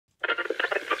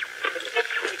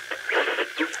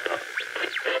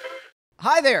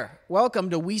Hi there. Welcome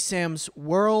to Wesam's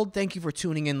World. Thank you for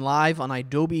tuning in live on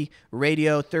Adobe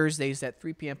Radio Thursdays at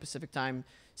 3 p.m. Pacific Time,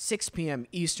 6 p.m.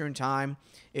 Eastern Time.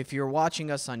 If you're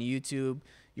watching us on YouTube,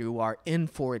 you are in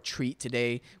for a treat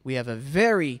today. We have a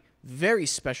very, very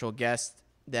special guest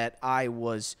that I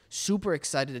was super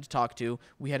excited to talk to.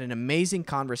 We had an amazing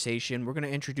conversation. We're going to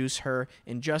introduce her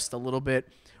in just a little bit.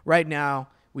 Right now,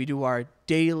 we do our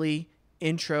daily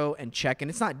intro and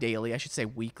check-in. It's not daily, I should say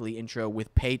weekly intro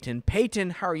with Peyton. Peyton,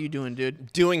 how are you doing,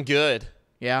 dude? Doing good.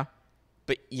 Yeah?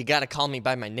 But you got to call me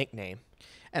by my nickname.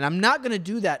 And I'm not going to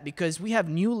do that because we have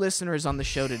new listeners on the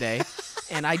show today,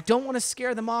 and I don't want to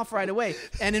scare them off right away.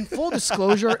 And in full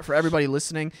disclosure, for everybody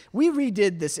listening, we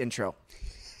redid this intro.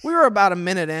 We were about a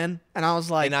minute in, and I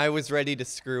was like... And I was ready to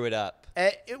screw it up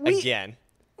again.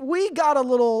 We got a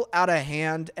little out of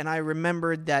hand, and I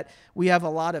remembered that we have a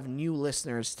lot of new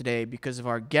listeners today because of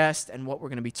our guest and what we're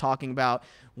going to be talking about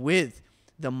with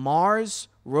the Mars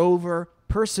rover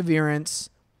Perseverance,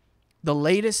 the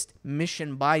latest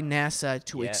mission by NASA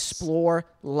to explore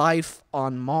life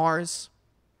on Mars.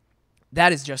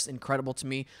 That is just incredible to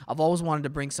me. I've always wanted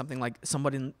to bring something like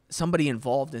somebody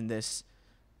involved in this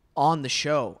on the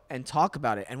show and talk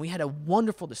about it, and we had a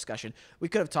wonderful discussion. We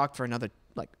could have talked for another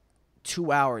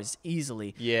 2 hours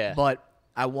easily. Yeah. But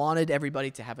I wanted everybody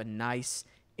to have a nice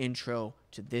intro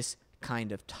to this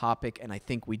kind of topic, and I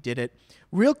think we did it.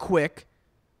 Real quick,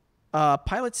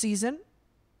 pilot season,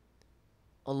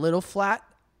 a little flat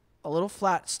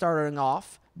starting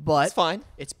off, but It's fine.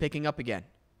 It's picking up again.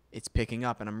 It's picking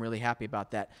up, and I'm really happy about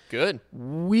that. Good.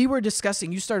 We were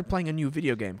discussing, you started playing a new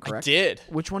video game, correct? I did.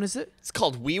 Which one is it? It's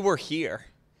called We Were Here,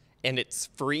 and it's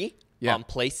free on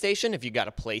PlayStation if you got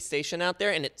a PlayStation out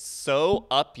there, and it's so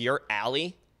up your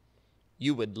alley.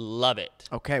 You would love it.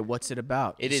 Okay, what's it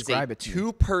about? It Describe is a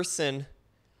two-person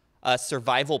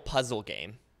survival puzzle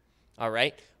game. All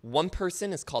right? One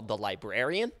person is called the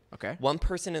librarian. Okay. One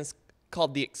person is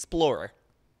called the explorer.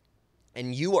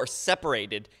 And you are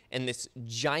separated in this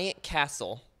giant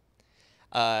castle.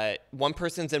 One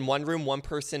person's in one room, one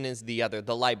person is the other.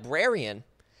 The librarian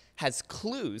has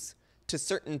clues to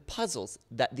certain puzzles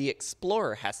that the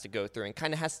explorer has to go through and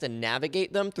kind of has to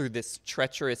navigate them through this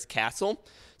treacherous castle.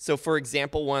 So, for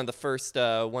example, one of the first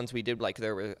ones we did,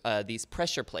 there were these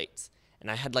pressure plates,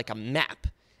 and I had a map,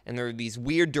 and there were these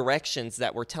weird directions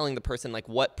that were telling the person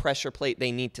what pressure plate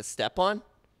they need to step on,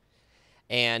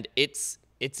 and it's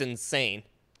insane.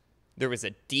 There was a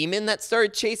demon that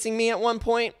started chasing me at one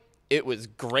point. It was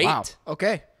great. Wow.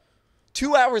 Okay.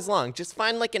 2 hours long. Just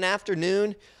find an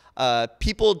afternoon.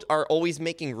 People are always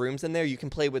making rooms in there. You can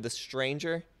play with a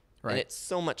stranger, and it's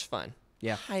so much fun.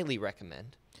 Yeah. Highly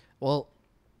recommend. Well,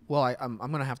 I'm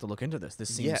going to have to look into this.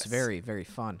 This seems very, very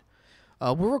fun.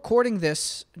 We're recording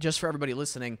this, just for everybody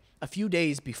listening, a few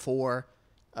days before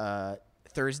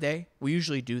Thursday. We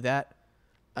usually do that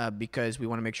because we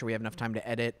want to make sure we have enough time to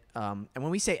edit. And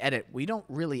when we say edit, we don't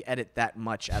really edit that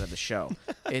much out of the show.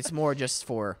 It's more just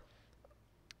for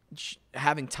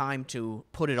having time to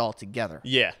put it all together.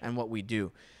 Yeah. And what we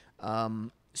do.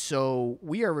 So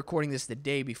we are recording this the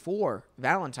day before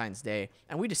Valentine's Day,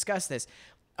 and we discussed this.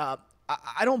 I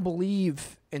don't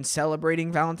believe in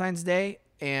celebrating Valentine's Day,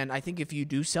 and I think if you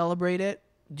do celebrate it,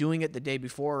 doing it the day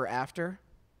before or after,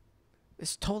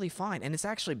 it's totally fine. And it's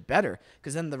actually better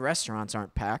because then the restaurants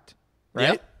aren't packed,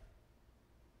 right?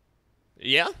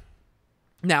 Yeah.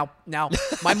 Now,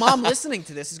 my mom listening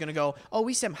to this is going to go, "Oh,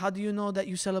 Wesam, how do you know that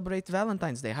you celebrate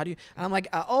Valentine's Day? How do you?" And I'm like,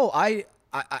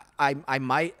 I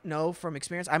might know from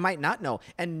experience. I might not know,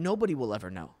 and nobody will ever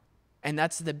know. And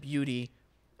that's the beauty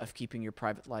of keeping your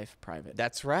private life private.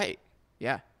 That's right.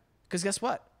 Yeah, because guess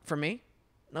what? For me,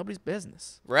 nobody's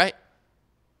business. Right.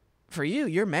 For you,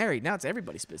 you're married. Now it's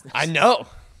everybody's business. I know.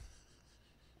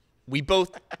 We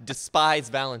both despise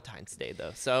Valentine's Day,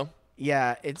 though, so...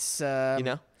 Yeah, it's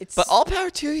it's, but all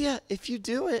power to you if you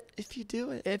do it. If you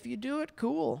do it,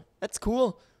 cool. That's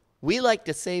cool. We like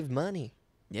to save money.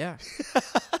 Yeah.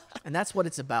 And that's what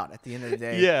it's about at the end of the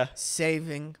day. Yeah.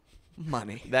 Saving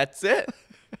money. That's it.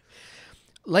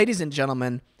 Ladies and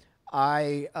gentlemen,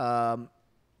 I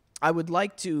would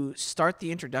like to start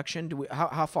the introduction.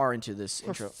 How far into this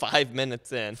intro? 5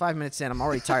 minutes in. 5 minutes in. I'm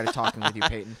already tired of talking with you,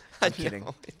 Peyton. I'm kidding.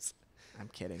 I'm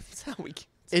kidding. It's how we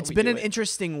It's been an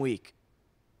interesting week.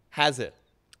 Has it?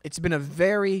 It's been a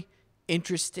very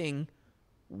interesting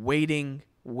waiting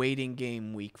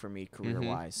game week for me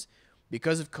career-wise.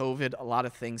 Because of COVID, a lot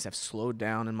of things have slowed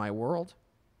down in my world.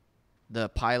 The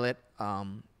pilot I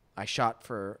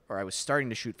was starting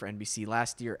to shoot for NBC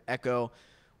last year, Echo,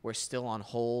 we're still on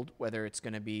hold, whether it's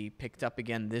going to be picked up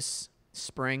again this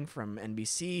spring from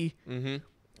NBC.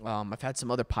 I've had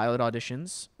some other pilot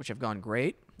auditions, which have gone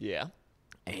great. Yeah.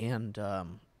 And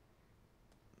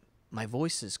my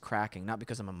voice is cracking, not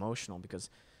because I'm emotional, because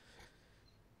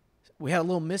we had a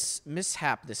little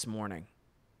mishap this morning.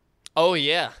 Oh,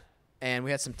 yeah. And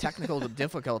we had some technical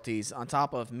difficulties on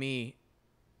top of me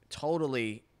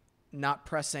totally not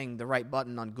pressing the right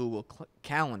button on Google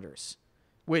Calendars,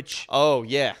 which Oh,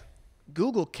 yeah.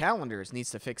 Google Calendars needs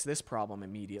to fix this problem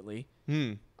immediately.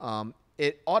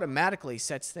 It automatically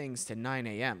sets things to 9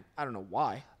 a.m. I don't know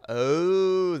why.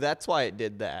 Oh, that's why it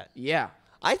did that. Yeah.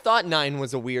 I thought 9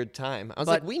 was a weird time. I was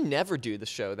But- like, we never do the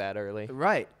show that early.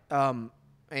 Right.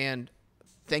 And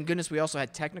thank goodness we also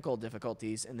had technical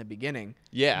difficulties in the beginning.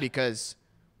 Yeah. Because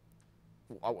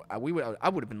I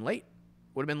would have been late.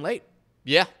 Would have been late.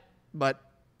 Yeah. But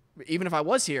even if I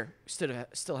was here,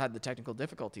 still had the technical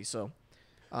difficulties. So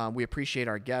we appreciate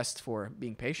our guest for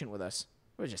being patient with us.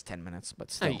 It was just 10 minutes, but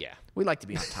still. Yeah. We like to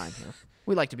be on time here.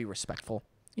 We like to be respectful.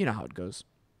 You know how it goes.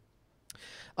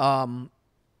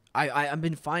 I've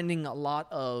been finding a lot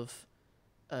of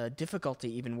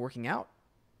difficulty even working out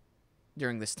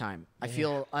during this time. I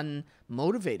feel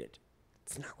unmotivated.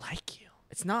 It's not like you.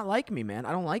 It's not like me, man.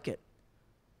 I don't like it.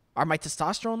 Are my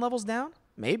testosterone levels down?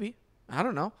 Maybe. I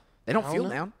don't know. They don't feel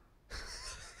down.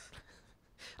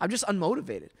 I'm just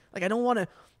unmotivated. Like, I don't want to.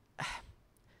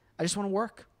 I just want to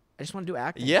work. I just want to do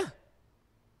acting. Yeah.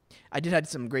 I did have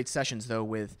some great sessions, though,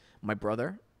 with my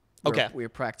brother. Okay. We were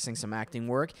practicing some acting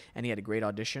work, and he had a great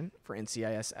audition for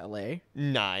NCIS LA.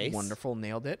 Nice. Wonderful.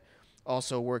 Nailed it.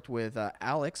 Also worked with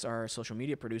Alex, our social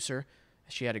media producer.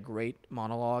 She had a great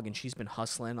monologue, and she's been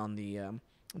hustling on the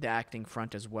acting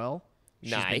front as well.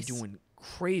 She's Nice. been doing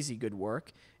crazy good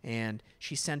work, and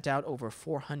she sent out over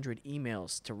 400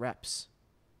 emails to reps.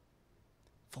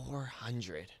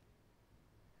 400.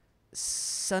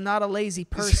 So not a lazy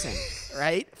person,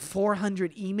 right?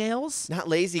 400 emails? Not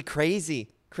lazy, crazy.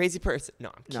 Crazy person. No,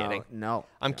 I'm kidding. No.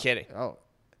 I'm kidding. Oh.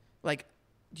 Like,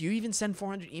 do you even send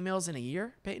 400 emails in a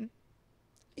year, Peyton?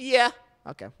 Yeah.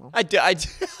 Okay, well. I do.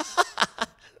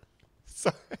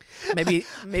 Sorry. Maybe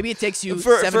it takes you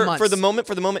For 7 months. For the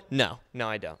moment. No,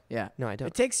 I don't. Yeah. No, I don't.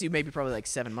 It takes you maybe probably like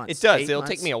 7 months. It does. 8 It'll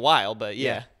months. take me a while, but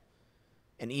yeah.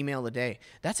 An email a day.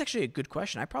 That's actually a good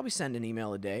question. I probably send an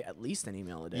email a day, at least an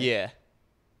email a day. Yeah.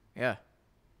 Yeah.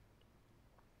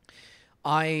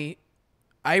 I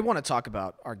want to talk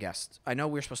about our guest. I know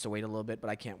we're supposed to wait a little bit, but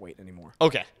I can't wait anymore.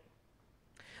 Okay.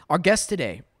 Our guest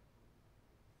today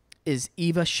is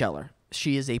Eva Scheller.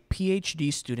 She is a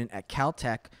PhD student at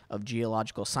CalTech of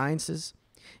Geological Sciences.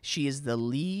 She is the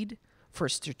lead for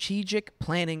strategic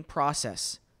planning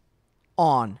process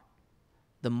on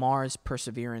the Mars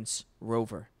Perseverance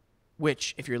rover,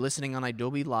 which, if you're listening on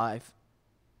Adobe Radio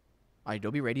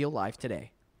Live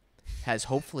today, has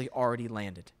hopefully already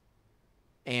landed.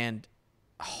 And,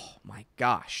 oh my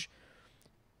gosh,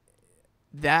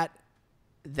 that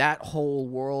whole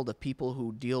world of people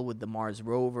who deal with the Mars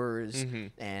rovers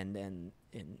and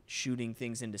shooting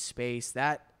things into space,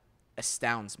 that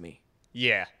astounds me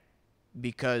Yeah.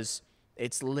 because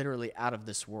it's literally out of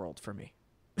this world for me.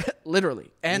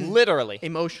 Literally. And Literally.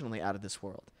 emotionally out of this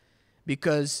world.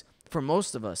 Because for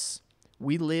most of us,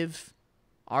 we live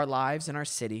our lives in our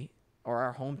city or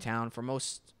our hometown for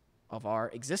most of our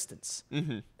existence.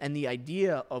 And the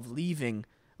idea of leaving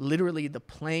literally the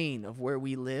plane of where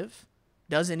we live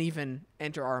doesn't even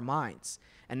enter our minds.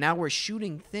 And now we're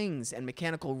shooting things and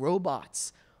mechanical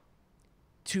robots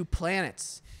to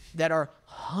planets that are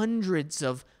hundreds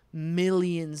of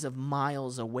millions of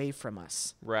miles away from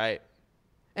us. Right.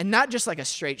 And not just like a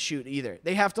straight shoot either.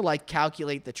 They have to like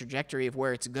calculate the trajectory of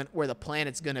where the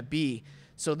planet's going to be,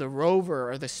 so the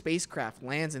rover or the spacecraft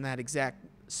lands in that exact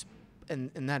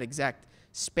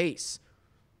space.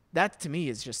 That to me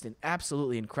is just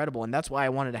absolutely incredible, and that's why I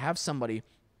wanted to have somebody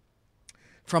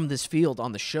from this field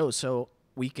on the show so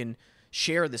we can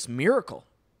share this miracle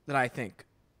that I think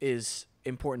is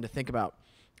important to think about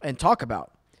and talk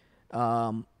about.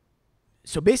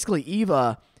 So basically,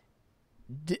 Eva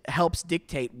helps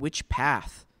dictate which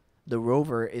path the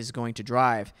rover is going to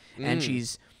drive, and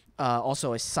she's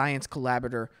also a science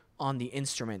collaborator on the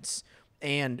instruments.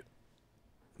 And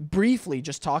briefly,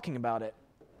 just talking about it,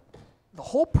 the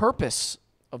whole purpose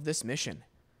of this mission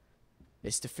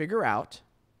is to figure out,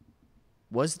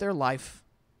 was there life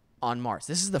on Mars?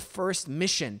 This is the first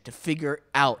mission to figure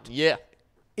out, Yeah.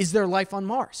 is there life on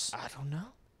Mars? I don't know.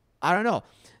 I don't know.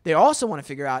 They also want to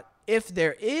figure out if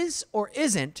there is or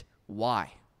isn't,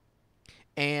 why.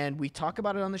 And we talk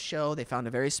about it on the show. They found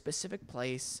a very specific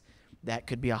place that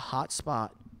could be a hot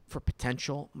spot for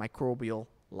potential microbial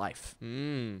life.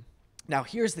 Now,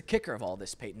 here's the kicker of all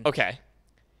this, Peyton. Okay.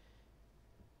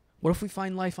 What if we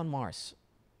find life on Mars?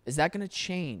 Is that going to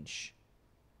change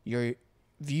your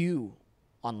view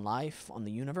on life, on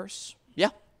the universe? Yeah,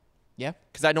 Yeah.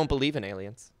 because I don't believe in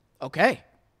aliens. Okay.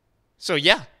 So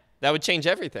yeah, that would change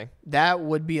everything. That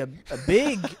would be a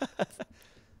big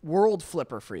world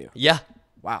flipper for you. Yeah.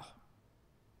 Wow.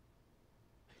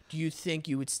 Do you think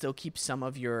you would still keep some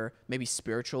of your maybe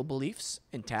spiritual beliefs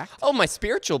intact? Oh, my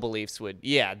spiritual beliefs would.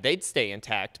 Yeah, they'd stay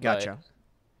intact. Gotcha.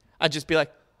 But I'd just be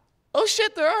like, oh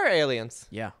shit, there are aliens.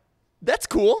 Yeah. That's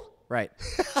cool. Right.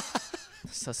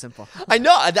 So simple. I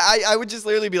know. I would just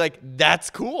literally be like, that's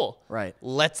cool. Right.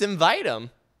 Let's invite them.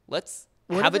 Let's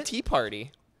have a tea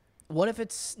party. What if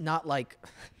it's not like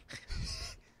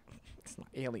it's not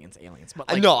aliens,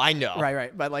 but I like, know.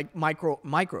 Right. But like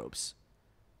microbes.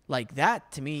 Like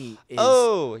that to me is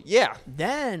Oh, yeah.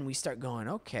 then we start going,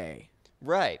 okay,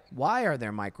 Right. why are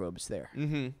there microbes there?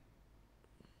 Mm-hmm.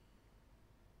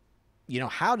 You know,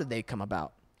 how did they come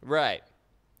about? Right.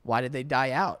 Why did they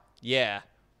die out? Yeah.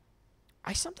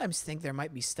 I sometimes think there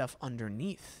might be stuff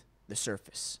underneath the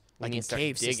surface, We like need in to start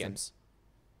cave digging. systems.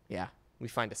 Yeah, We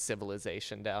find a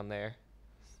civilization down there.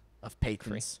 of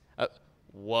patrons.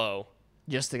 Whoa.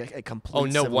 Just a complete Oh,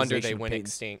 no wonder civilization they of went pagans.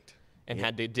 extinct and Yeah.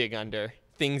 had to dig under.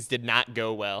 Things did not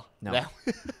go well. No. That-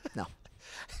 No.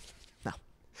 No.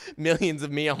 millions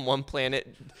of me on one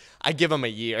planet. I give them a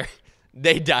year.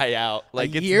 They die out.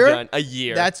 Like it's year? done. A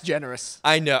year. That's generous.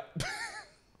 I know.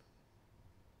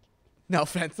 No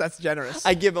offense, that's generous.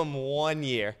 I give them 1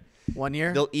 year. 1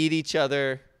 year? They'll eat each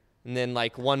other, and then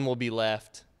like one will be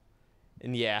left.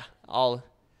 And yeah,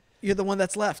 You're the one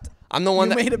that's left. I'm the one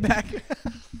You that made it back.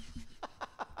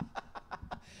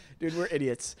 Dude, we're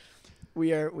idiots.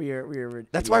 We are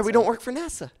That's why we don't work for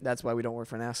NASA. That's why we don't work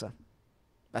for NASA.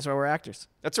 That's why we're actors.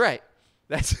 That's right.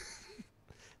 That's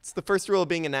it's the first rule of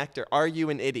being an actor. Are you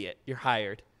an idiot? You're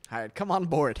hired. Hired. Come on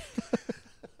board.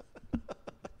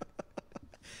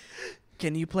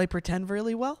 Can you play pretend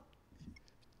really well?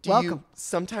 Do Welcome. you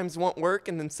sometimes want work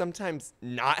and then sometimes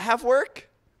not have work?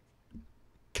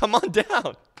 Come on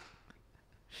down.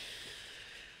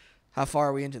 How far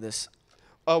are we into this?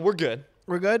 We're good.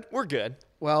 We're good? We're good.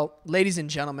 Well, ladies and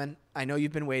gentlemen, I know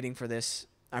you've been waiting for this.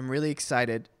 I'm really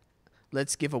excited.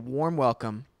 Let's give a warm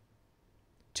welcome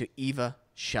to Eva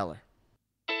Scheller.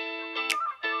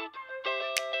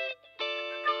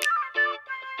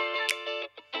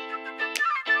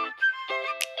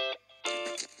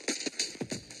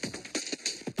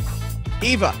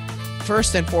 Eva,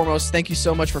 first and foremost, thank you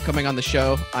so much for coming on the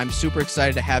show. I'm super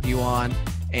excited to have you on,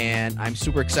 and I'm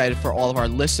super excited for all of our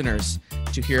listeners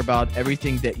to hear about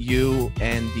everything that you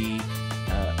and the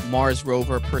Mars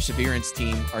rover Perseverance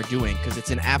team are doing, because it's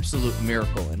an absolute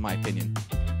miracle, in my opinion.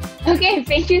 Okay,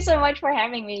 thank you so much for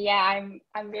having me. Yeah,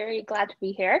 I'm very glad to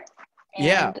be here.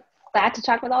 And glad to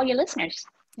talk with all your listeners.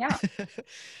 Yeah.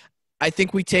 I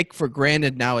think we take for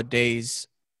granted nowadays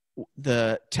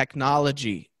the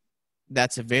technology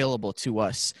that's available to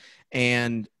us.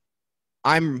 And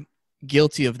I'm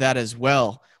guilty of that as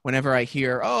well. Whenever I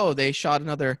hear, oh, they shot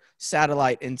another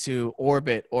satellite into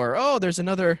orbit, or, oh, there's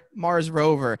another Mars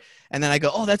rover. And then I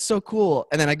go, oh, that's so cool.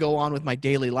 And then I go on with my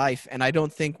daily life. And I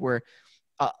don't think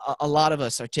a lot of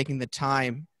us are taking the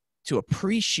time to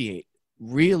appreciate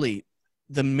really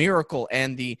the miracle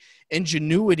and the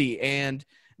ingenuity and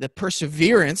the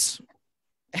perseverance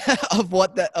of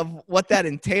what that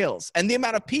entails, and the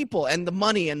amount of people and the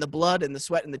money and the blood and the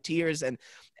sweat and the tears and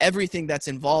everything that's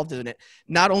involved in it,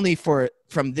 not only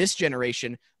from this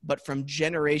generation, but from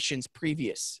generations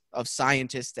previous of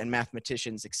scientists and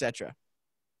mathematicians, etc.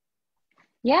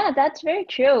 Yeah, that's very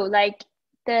true. Like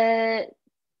I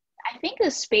think the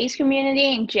space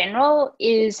community in general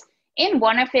is in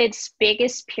one of its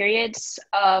biggest periods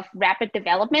of rapid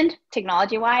development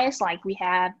technology-wise. Like we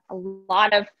have a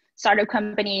lot of startup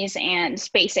companies and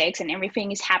SpaceX and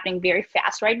everything is happening very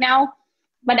fast right now.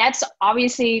 But that's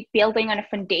obviously building on a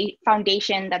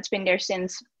foundation that's been there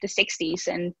since the 60s.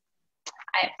 And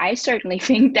I certainly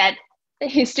think that the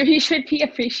history should be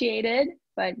appreciated.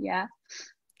 But yeah.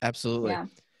 Absolutely. Yeah.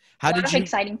 A lot of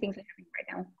exciting things are happening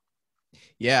right now.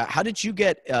 Yeah. How did you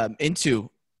get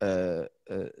into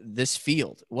this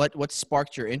field? What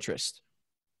sparked your interest?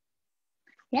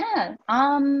 Yeah.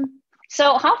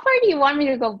 So how far do you want me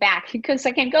to go back? Because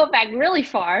I can go back really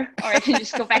far, or I can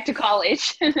just go back to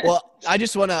college. Well, I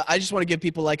just want to give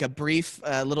people like a brief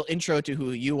little intro to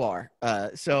who you are.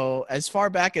 So as far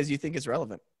back as you think is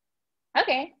relevant.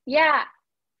 Okay. Yeah.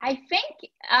 I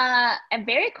think a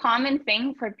very common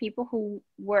thing for people who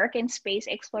work in space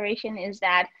exploration is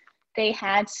that they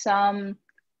had some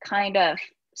kind of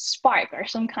spark or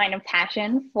some kind of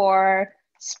passion for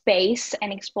space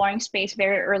and exploring space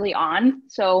very early on.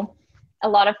 So a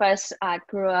lot of us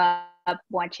grew up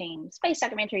watching space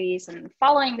documentaries and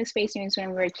following the space news when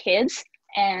we were kids,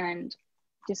 and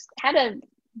just had a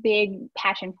big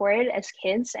passion for it as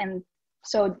kids. And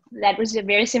so that was a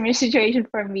very similar situation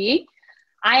for me.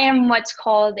 I am what's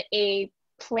called a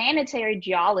planetary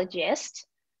geologist,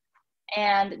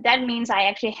 and that means I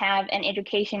actually have an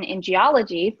education in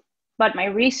geology, but my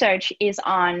research is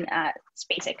on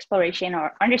space exploration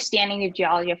or understanding the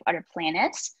geology of other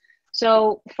planets.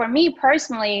 So for me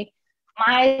personally,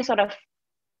 my sort of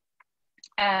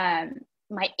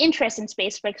my interest in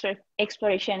space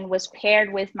exploration was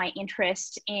paired with my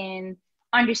interest in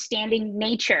understanding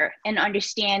nature and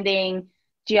understanding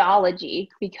geology,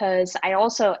 because I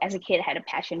also, as a kid, had a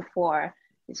passion for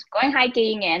just going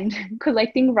hiking and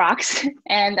collecting rocks,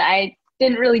 and I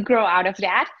didn't really grow out of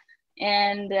that.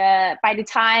 And by the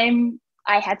time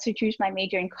I had to choose my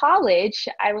major in college,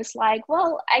 I was like,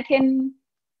 well, I can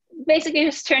basically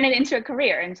just turn it into a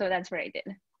career. And so that's what I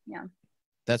did. Yeah.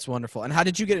 That's wonderful. And how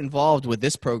did you get involved with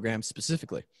this program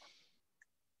specifically?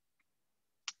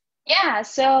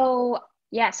 So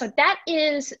that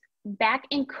is back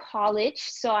in college.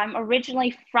 So I'm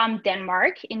originally from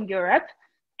Denmark in Europe,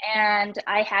 and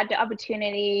I had the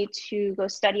opportunity to go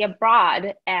study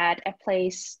abroad at a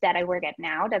place that I work at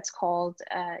now that's called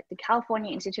the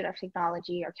California Institute of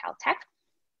Technology, or CalTech,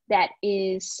 that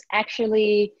is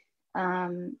actually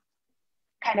kind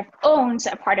of owns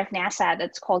a part of NASA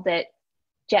that's called the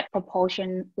Jet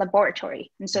Propulsion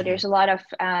Laboratory. And so there's a lot of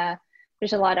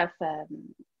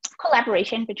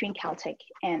collaboration between CalTech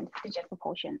and the Jet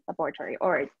Propulsion Laboratory,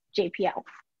 or JPL.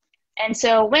 And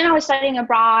so when I was studying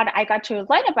abroad, I got to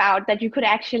learn about that you could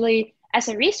actually, as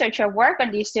a researcher, work on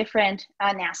these different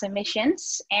NASA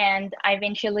missions. And I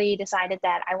eventually decided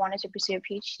that I wanted to pursue a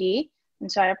PhD.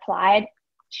 And so I applied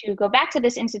to go back to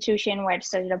this institution where I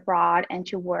studied abroad and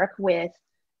to work with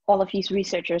all of these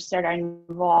researchers that are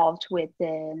involved with the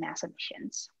NASA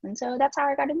missions. And so that's how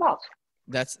I got involved.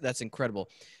 That's incredible.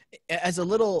 As a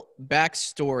little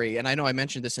backstory, and I know I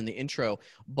mentioned this in the intro,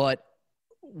 but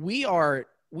we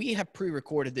have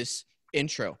pre-recorded this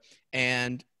intro,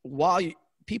 and while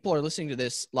people are listening to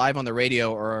this live on the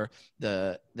radio or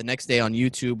the next day on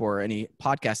YouTube or any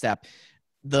podcast app,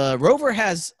 the rover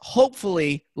has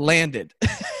hopefully landed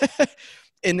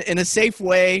in a safe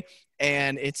way,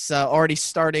 and it's already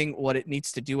starting what it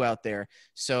needs to do out there.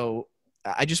 So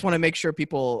I just want to make sure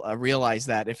people realize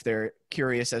that if they're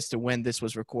curious as to when this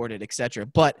was recorded, etc.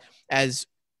 But as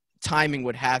timing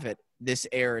would have it, this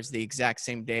airs the exact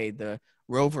same day the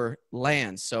rover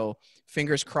lands. So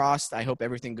fingers crossed. I hope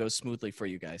everything goes smoothly for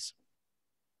you guys.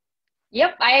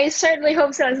 Yep, I certainly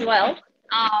hope so as well.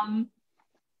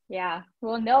 Yeah,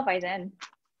 we'll know by then.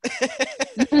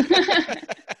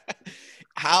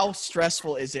 How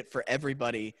stressful is it for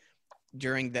everybody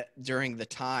during the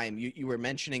time? You were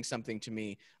mentioning something to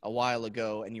me a while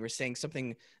ago, and you were saying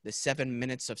something, the 7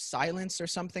 minutes of silence or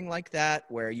something like that,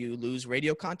 where you lose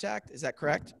radio contact. Is that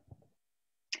correct?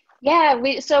 Yeah,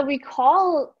 we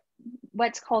call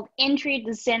what's called entry,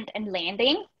 descent, and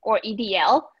landing, or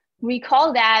EDL. We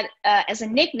call that as a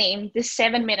nickname, the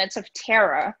 7 minutes of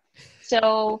terror.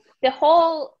 So the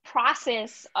whole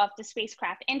process of the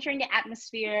spacecraft entering the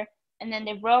atmosphere and then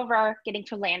the rover getting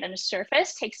to land on the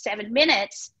surface takes 7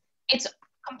 minutes. It's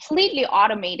completely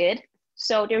automated,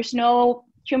 so there's no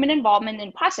human involvement in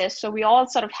the process. So we all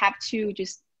sort of have to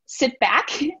just sit back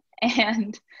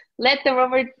and let the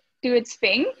rover do its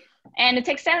thing. And it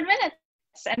takes 7 minutes.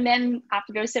 And then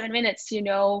after those 7 minutes, you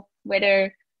know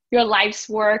whether your life's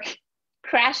work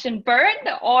crashed and burned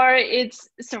or it's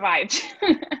survived.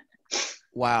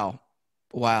 Wow.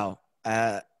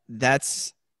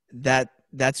 That's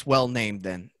well named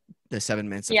then, the 7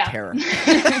 minutes of terror.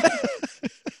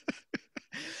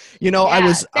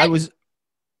 I was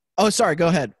oh, sorry, go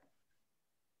ahead.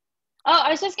 Oh, I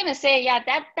was just gonna say,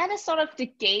 that is sort of the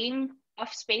game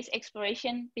of space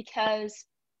exploration, because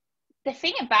the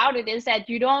thing about it is that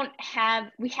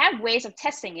we have ways of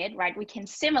testing it, right? We can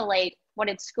simulate what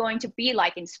it's going to be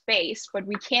like in space, but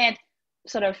we can't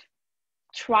sort of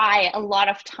try a lot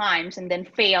of times and then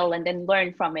fail and then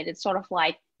learn from it. It's sort of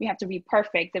like we have to be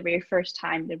perfect the very first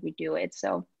time that we do it.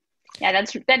 So yeah,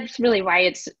 that's really why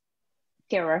it's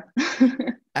terror.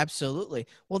 Absolutely.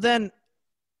 Well, then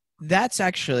that's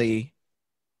actually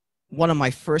one of my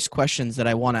first questions that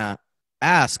I want to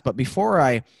ask. But before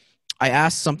I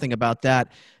ask something about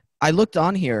that, I looked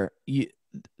on here.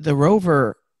 The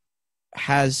rover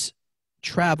has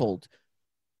traveled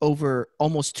over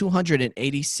almost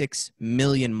 286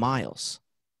 million miles.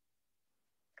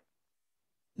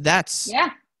 That's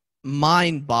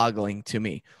mind-boggling to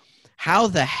me. How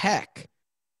the heck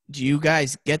do you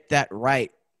guys get that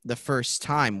right the first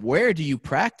time? Where do you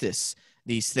practice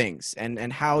these things?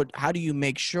 And how do you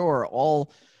make sure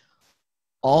all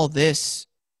this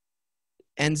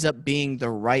ends up being the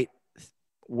right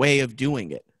way of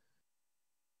doing it?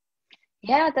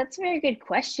 Yeah, that's a very good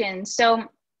question. So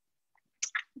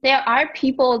there are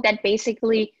people that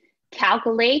basically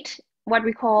calculate what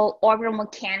we call orbital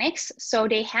mechanics. So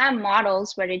they have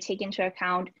models where they take into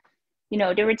account,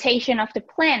 the rotation of the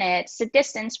planets, the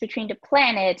distance between the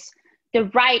planets, the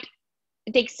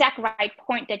exact right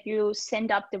point that you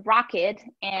send up the rocket,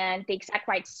 and the exact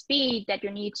right speed that you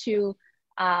need to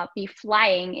be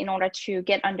flying in order to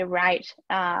get on the right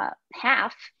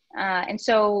path. And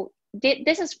so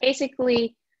this is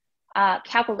basically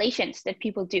calculations that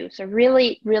people do. So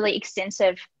really, really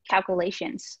extensive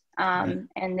calculations. And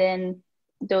then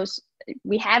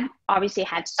we have obviously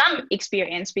had some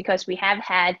experience because we have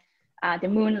had the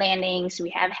moon landings. We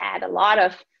have had a lot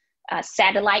of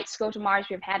satellites go to Mars.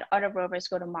 We've had other rovers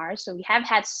go to Mars. So we have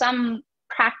had some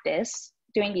practice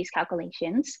doing these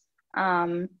calculations.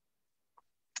 And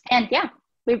yeah,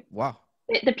 Wow.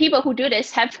 the people who do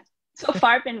this have so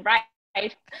far been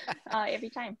right every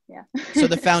time. Yeah. So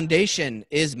the foundation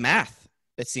is math,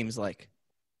 it seems like.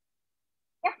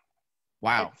 Yeah.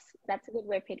 Wow. That's a good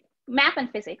way of putting it. Math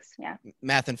and physics. Yeah.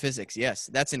 Math and physics. Yes.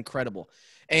 That's incredible.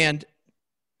 And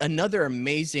another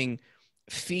amazing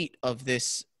feat of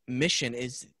this mission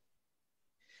is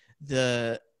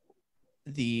the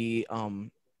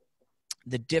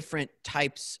different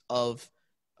types of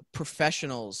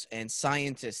professionals and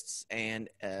scientists and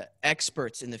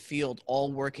experts in the field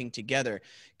all working together,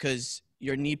 because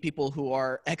you need people who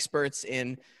are experts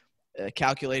in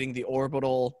calculating the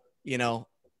orbital,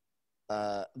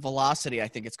 velocity, I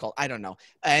think it's called. I don't know.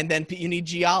 And then you need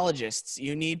geologists.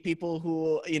 You need people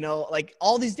who, like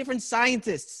all these different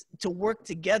scientists to work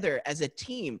together as a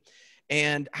team.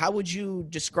 And how would you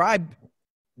describe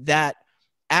that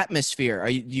atmosphere?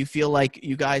 Do you feel like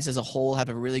you guys as a whole have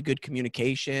a really good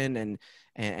communication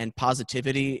and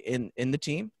positivity in the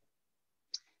team?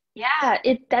 Yeah,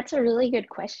 that's a really good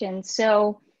question.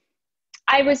 So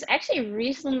I was actually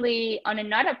recently on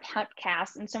another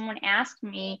podcast, and someone asked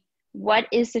me, what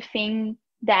is the thing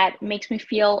that makes me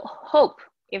feel hope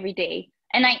every day?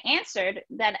 And I answered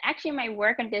that actually my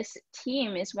work on this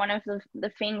team is one of the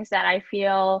things that I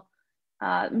feel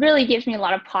really gives me a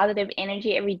lot of positive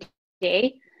energy every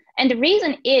day. And the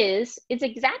reason is, it's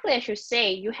exactly as you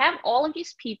say, you have all of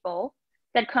these people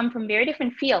that come from very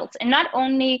different fields, and not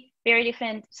only very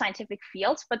different scientific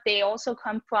fields, but they also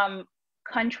come from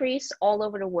countries all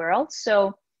over the world.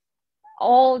 So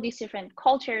all these different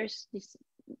cultures, this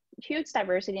huge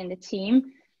diversity in the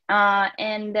team,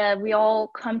 and we all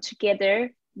come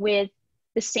together with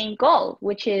the same goal,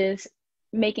 which is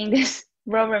making this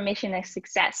rover mission a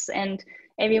success. And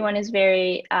everyone is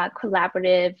very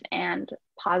collaborative and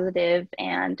positive,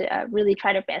 and really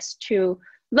try their best to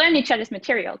learn each other's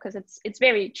material, because it's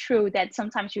very true that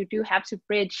sometimes you do have to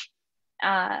bridge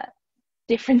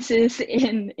differences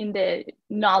in the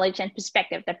knowledge and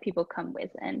perspective that people come with.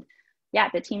 And yeah,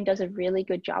 the team does a really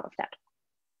good job of that.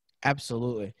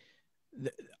 Absolutely.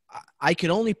 I could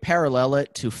only parallel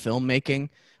it to filmmaking,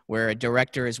 where a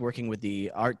director is working with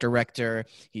the art director.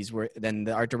 Then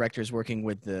the art director is working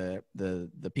with the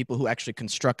people who actually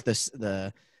construct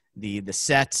the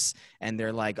sets, and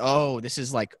they're like, oh, this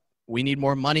is like, we need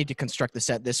more money to construct the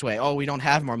set this way. Oh, we don't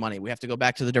have more money. We have to go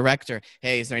back to the director.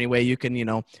 Hey, is there any way you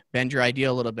can, bend your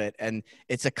idea a little bit? And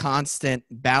it's a constant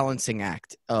balancing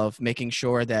act of making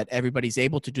sure that everybody's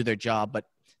able to do their job, but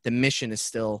the mission is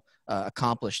still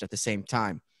accomplished at the same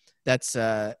time. That's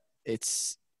the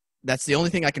only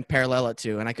thing I can parallel it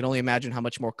to, and I can only imagine how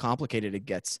much more complicated it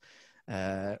gets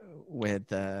with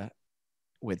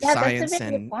science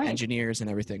and engineers and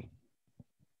everything.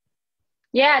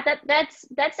 Yeah,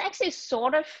 that's actually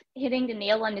sort of hitting the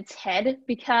nail on its head,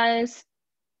 because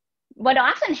what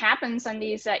often happens on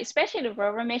these, especially the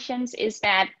rover missions, is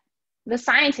that the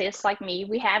scientists like me,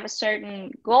 we have a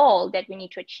certain goal that we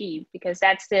need to achieve, because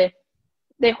that's the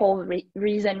whole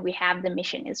reason we have the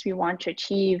mission, is we want to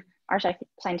achieve our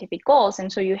scientific goals.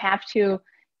 And so you have to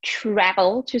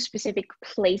travel to specific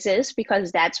places,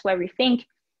 because that's where we think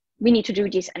we need to do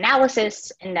this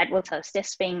analysis, and that will tell us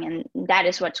this thing, and that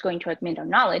is what's going to augment our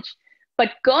knowledge.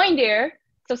 But going there,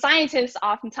 so scientists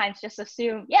oftentimes just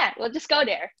assume, yeah, we'll just go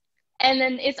there. And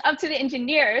then it's up to the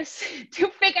engineers to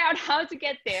figure out how to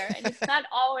get there. And it's not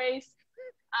always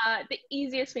the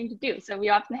easiest thing to do. So we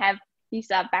often have these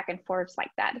back and forths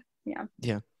like that. Yeah.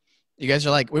 Yeah. You guys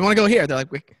are like, we want to go here. They're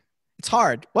like, it's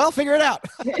hard. Well, figure it out.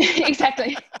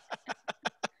 Exactly.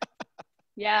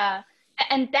 Yeah.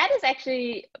 And that is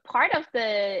actually part of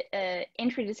the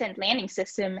entry descent landing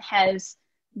system has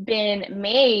been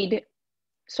made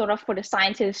sort of for the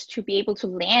scientists to be able to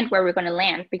land where we're going to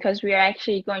land, because we are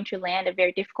actually going to land a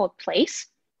very difficult place,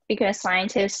 because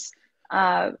scientists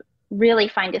really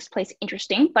find this place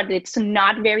interesting, but it's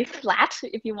not very flat.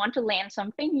 If you want to land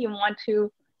something, you want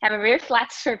to have a very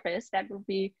flat surface. That would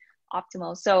be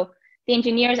optimal. So the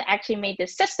engineers actually made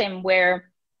this system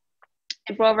where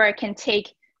the rover can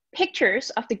take pictures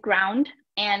of the ground,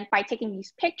 and by taking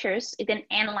these pictures, it then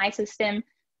analyzes them,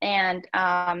 and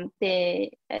the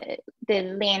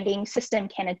landing system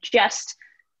can adjust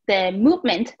the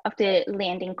movement of the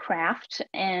landing craft,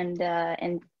 and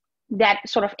that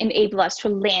sort of enable us to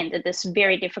land at this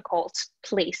very difficult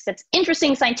place that's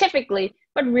interesting scientifically,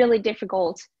 but really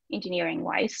difficult engineering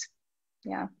wise.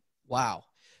 Yeah. Wow.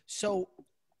 So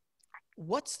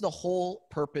what's the whole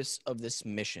purpose of this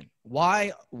mission?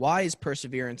 Why is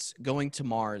Perseverance going to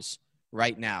Mars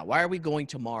right now? Why are we going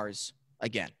to Mars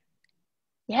again?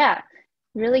 Yeah,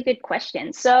 really good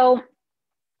question. So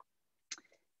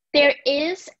there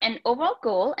is an overall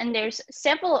goal, and there's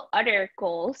several other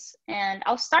goals, and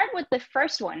I'll start with the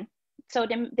first one. So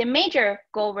the major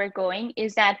goal we're going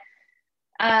is that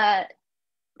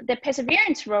the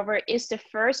Perseverance rover is the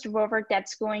first rover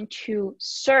that's going to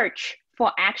search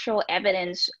for actual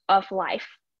evidence of life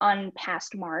on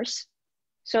past Mars.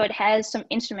 So it has some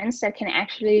instruments that can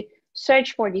actually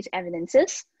search for these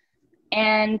evidences.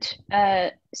 And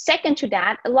second to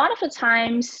that, a lot of the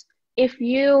times, if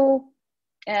you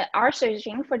are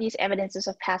searching for these evidences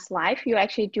of past life, you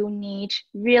actually do need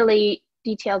really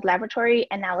detailed laboratory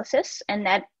analysis, and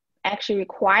that actually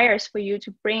requires for you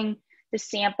to bring the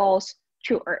samples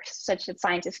to Earth such that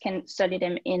scientists can study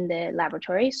them in the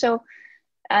laboratory. So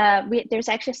there's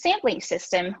actually a sampling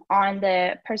system on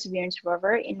the Perseverance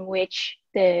rover in which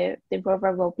the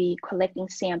rover will be collecting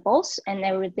samples, and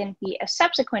there will then be a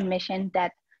subsequent mission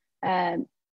that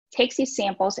takes these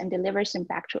samples and delivers them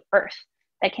back to Earth,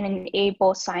 that can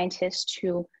enable scientists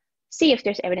to see if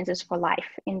there's evidences for life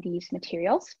in these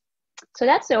materials. So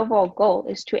that's the overall goal,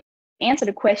 is to answer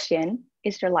the question,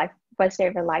 was there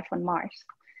ever life on Mars?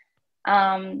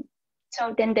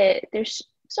 So then there's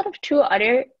sort of two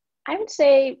other, I would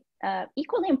say,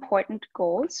 equally important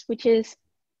goals, which is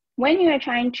when you are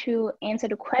trying to answer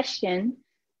the question,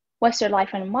 was there life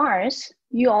on Mars?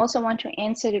 You also want to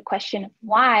answer the question,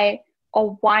 why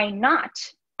or why not?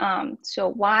 So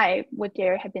why would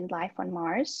there have been life on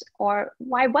Mars, or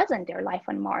why wasn't there life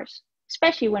on Mars,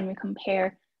 especially when we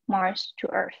compare Mars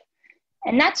to Earth?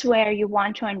 And that's where you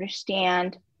want to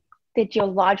understand the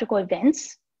geological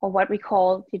events, or what we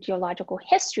call the geological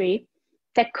history,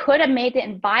 that could have made the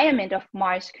environment of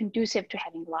Mars conducive to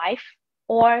having life,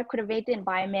 or could have made the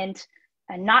environment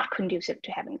not conducive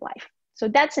to having life. So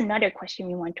that's another question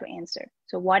we want to answer.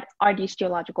 So what are these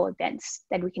geological events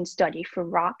that we can study for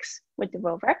rocks with the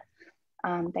rover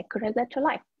that could have led to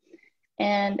life?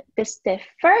 And the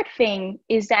third thing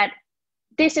is that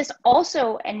this is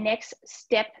also a next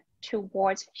step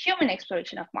towards human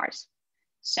exploration of Mars.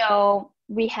 So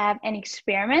we have an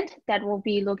experiment that will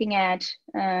be looking at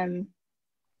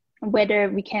whether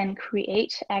we can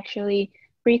create actually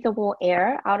breathable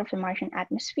air out of the Martian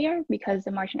atmosphere, because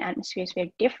the Martian atmosphere is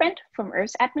very different from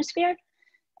Earth's atmosphere.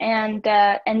 And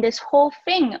this whole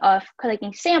thing of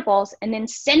collecting samples and then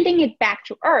sending it back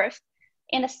to Earth,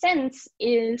 in a sense,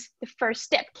 is the first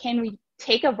step. Can we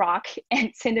take a rock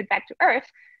and send it back to Earth?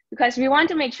 Because we want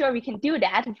to make sure we can do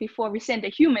that before we send a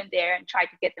human there and try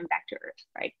to get them back to Earth,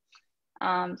 right?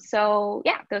 So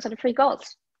yeah, those are the three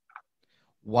goals.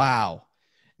 Wow.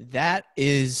 That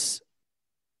is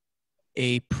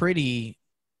a pretty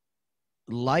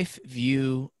life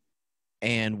view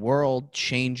and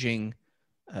world-changing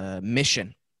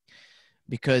mission,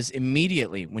 because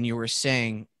immediately when you were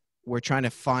saying we're trying to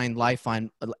find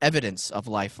evidence of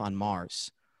life on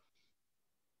Mars,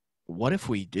 what if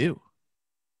we do?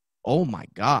 Oh my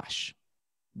gosh,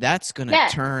 that's going to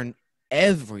turn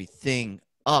everything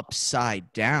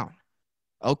upside down.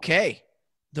 Okay,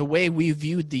 the way we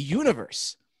viewed the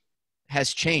universe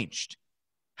has changed.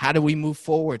 How do we move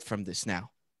forward from this now?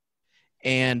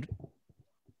 And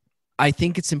I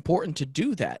think it's important to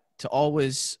do that, to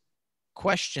always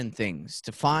question things,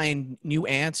 to find new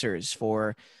answers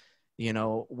for,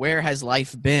 where has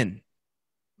life been,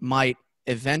 might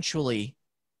eventually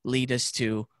lead us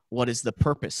to what is the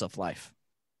purpose of life.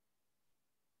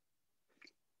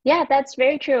 Yeah, that's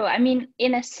very true. I mean,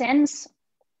 in a sense,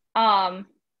 any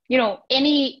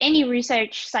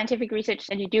research, scientific research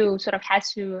that you do sort of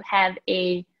has to have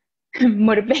a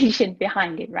motivation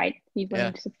behind it, right? People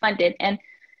need to fund it. And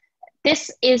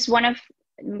this is one of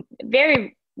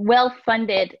very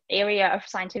well-funded area of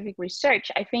scientific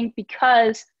research. I think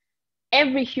because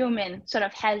every human sort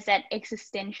of has that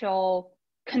existential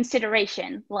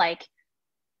consideration, like,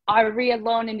 are we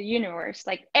alone in the universe?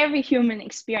 Like every human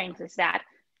experiences that.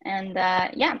 And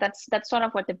yeah, that's sort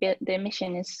of what the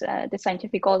mission is, the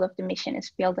scientific goal of the mission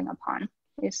is building upon,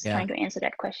 is Yeah. trying to answer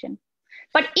that question.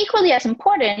 But equally as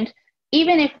important,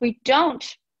 even if we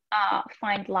don't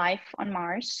find life on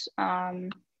Mars,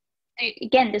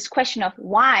 again, this question of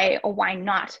why or why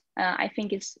not, I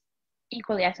think is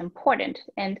equally as important,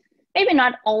 and maybe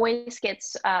not always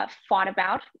gets thought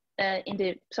about in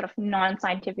the sort of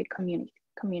non-scientific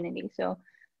community. So,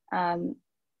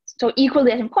 so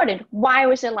equally as important, why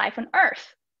was there life on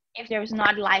Earth if there was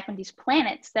not life on these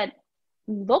planets that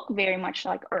look very much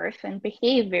like Earth and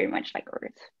behave very much like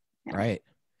Earth? Yeah. Right.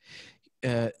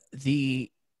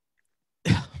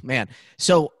 Man,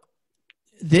 so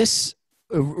this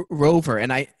rover,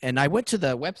 and I went to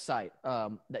the website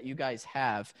that you guys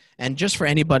have, and just for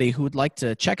anybody who would like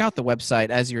to check out the website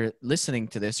as you're listening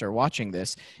to this or watching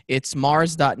this, it's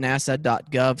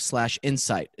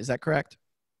mars.nasa.gov/insight. Is that correct?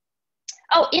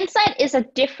 Oh, InSight is a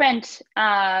different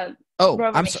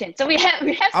rover mission. So we have.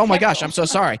 Oh my gosh, I'm so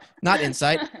sorry. Not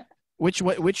InSight. Where's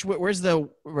the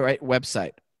right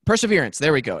website? Perseverance.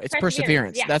 There we go. It's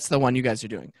Perseverance. Yeah. That's the one you guys are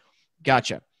doing.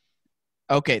 Gotcha.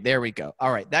 Okay, there we go.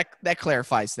 All right, that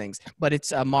clarifies things. But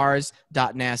it's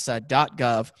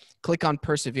mars.nasa.gov. Click on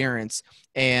Perseverance,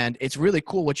 and it's really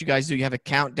cool what you guys do. You have a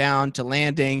countdown to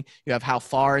landing. You have how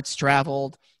far it's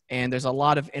traveled, and there's a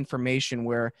lot of information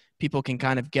where people can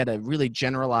kind of get a really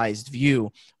generalized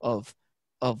view of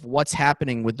what's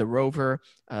happening with the rover.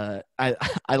 I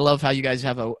love how you guys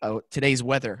have today's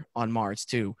weather on Mars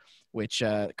too, which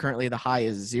currently the high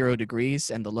is 0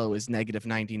 degrees and the low is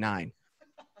 -99.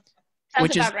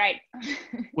 Sounds about right.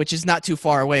 Which is not too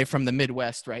far away from the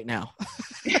Midwest right now.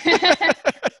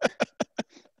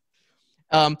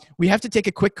 We have to take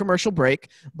a quick commercial break,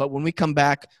 but when we come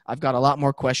back, I've got a lot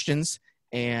more questions,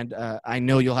 and I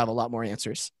know you'll have a lot more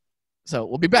answers. So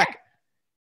we'll be back.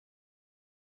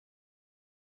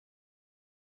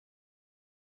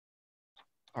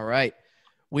 All right.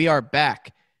 We are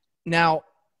back. Now,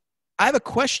 I have a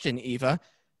question, Eva.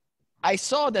 I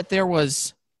saw that there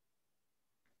was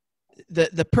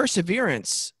the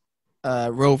Perseverance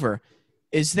rover.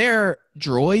 Is there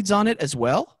droids on it as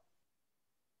well?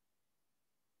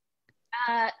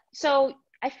 So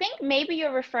I think maybe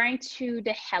you're referring to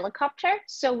the helicopter.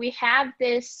 So we have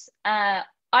this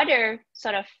other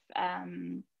sort of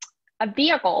a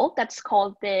vehicle that's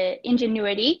called the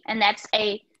Ingenuity, and that's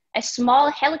a small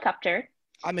helicopter.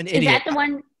 I'm an idiot. Is that the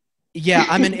one? Yeah,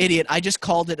 I'm an idiot. I just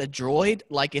called it a droid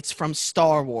like it's from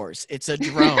Star Wars. It's a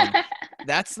drone.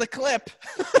 That's the clip.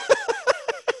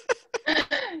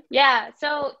 Yeah,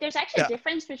 so there's actually a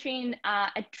difference between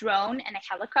a drone and a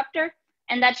helicopter.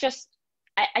 And that's just,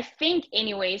 I think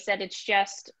anyways, that it's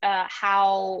just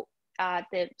how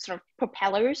the sort of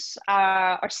propellers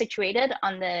are situated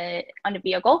on the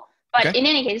vehicle. But in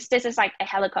any case, this is like a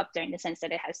helicopter in the sense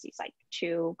that it has these like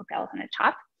 2 propellers on the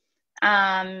top.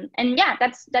 And yeah,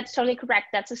 that's totally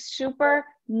correct. That's a super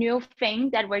new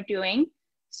thing that we're doing.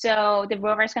 So the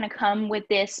rover is going to come with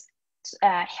this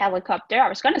helicopter. I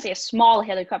was going to say a small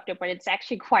helicopter, but it's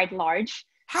actually quite large.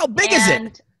 How big is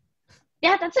it?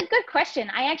 Yeah, that's a good question.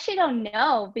 I actually don't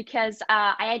know because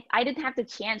I didn't have the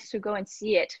chance to go and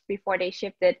see it before they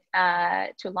shipped it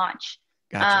to launch.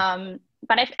 Gotcha.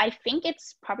 But I think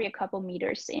it's probably a couple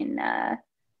meters in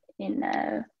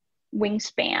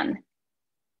wingspan.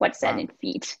 What's that in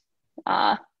feet?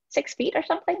 6 feet or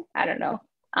something? I don't know.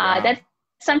 That's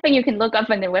something you can look up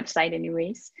on their website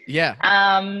anyways. Yeah.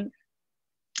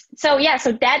 So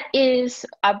that is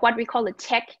what we call a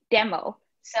tech demo.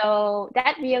 So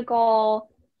that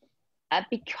vehicle,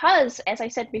 because as I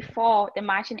said before, the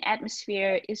Martian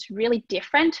atmosphere is really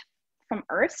different from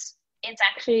Earth's, it's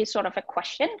actually sort of a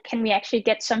question. Can we actually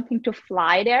get something to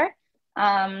fly there?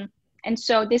 And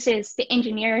so this is the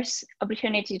engineers'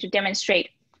 opportunity to demonstrate,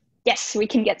 yes, we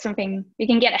can get something, we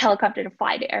can get a helicopter to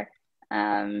fly there.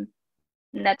 And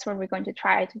that's what we're going to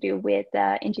try to do with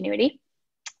Ingenuity.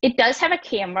 It does have a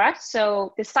camera,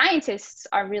 so the scientists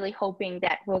are really hoping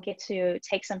that we'll get to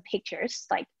take some pictures,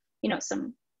 like,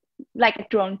 some like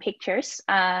drone pictures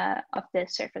of the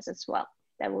surface as well.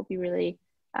 That will be really,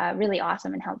 really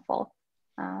awesome and helpful.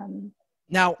 I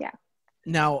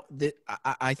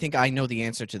think I know the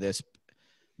answer to this,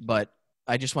 but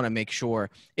I just want to make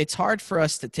sure. It's hard for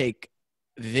us to take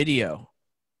video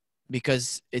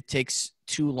because it takes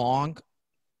too long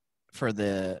for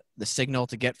the signal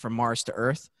to get from Mars to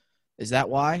Earth. Is that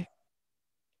why?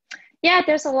 Yeah,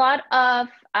 there's a lot of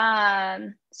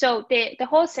so the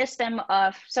whole system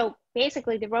of, so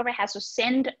basically the rover has to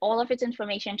send all of its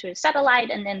information to a satellite,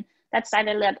 and then that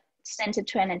satellite sends it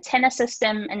to an antenna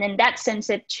system, and then that sends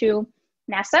it to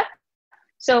NASA.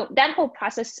 So that whole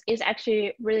process is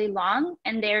actually really long,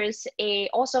 and there is a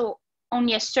also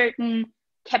only a certain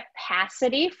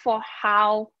capacity for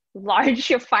how large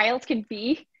your files can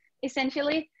be,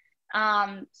 essentially.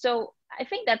 So I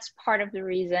think that's part of the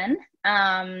reason.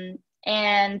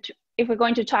 And if we're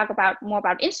going to talk about more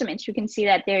about instruments, you can see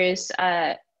that there is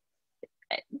a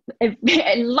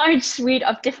large suite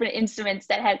of different instruments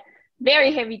that have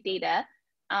very heavy data.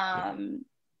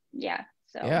 Yeah.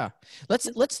 So Yeah. Let's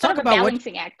sort talk of a about what.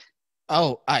 balancing act.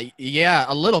 Oh, yeah,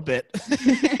 a little bit.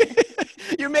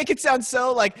 You make it sound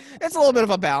so like it's a little bit of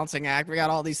a balancing act. We got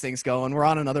all these things going. We're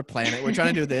on another planet. We're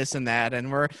trying to do this and that,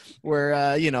 and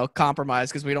we're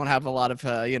compromised because we don't have a lot of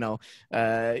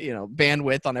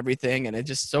bandwidth on everything, and it's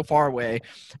just so far away.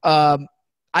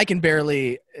 I can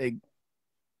barely.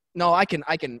 No, I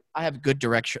have good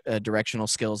directional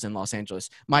skills in Los Angeles.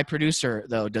 My producer,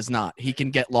 though, does not. He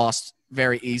can get lost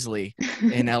very easily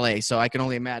in LA. So I can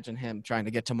only imagine him trying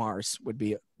to get to Mars would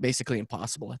be basically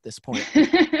impossible at this point.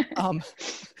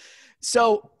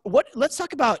 So let's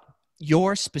talk about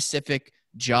your specific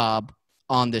job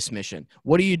on this mission.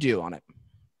 What do you do on it?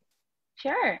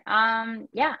 Sure.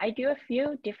 Yeah, I do a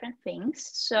few different things.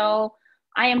 So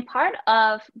I am part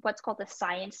of what's called the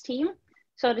science team.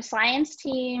 So the science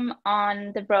team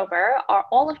on the rover are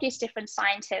all of these different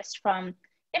scientists from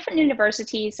different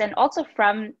universities and also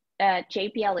from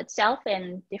JPL itself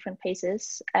and different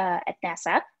places at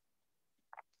NASA.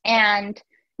 And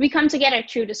we come together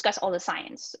to discuss all the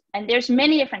science. And there's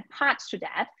many different parts to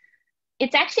that.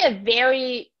 It's actually a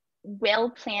very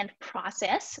well-planned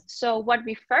process. So what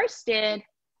we first did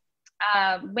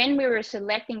when we were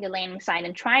selecting the landing site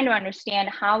and trying to understand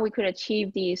how we could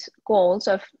achieve these goals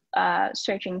of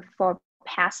searching for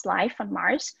past life on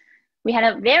Mars, we had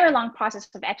a very long process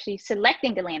of actually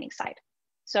selecting the landing site.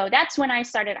 So that's when I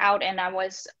started out, and I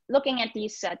was looking at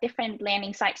these different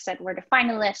landing sites that were the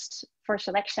finalists for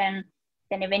selection.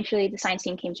 Then eventually the science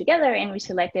team came together and we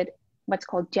selected what's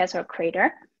called Jezero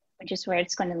Crater, which is where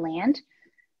it's going to land.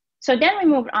 So then we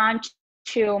moved on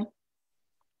to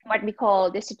what we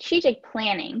call the strategic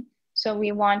planning. So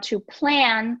we want to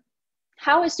plan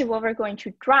how is the rover going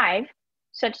to drive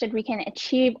such that we can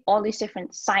achieve all these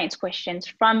different science questions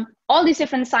from all these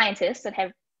different scientists that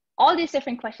have all these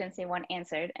different questions they want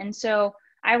answered. And so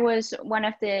I was one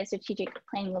of the strategic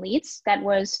planning leads that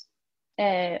was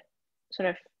sort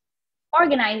of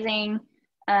organizing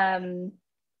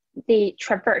the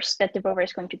traverse that the rover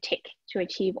is going to take to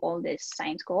achieve all these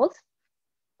science goals.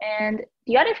 And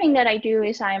the other thing that I do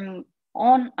is I'm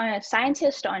a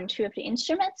scientist on two of the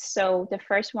instruments. So the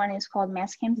first one is called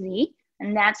Mastcam Z,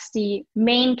 and that's the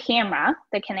main camera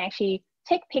that can actually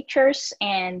take pictures,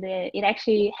 and it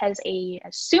actually has a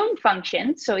zoom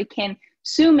function, so it can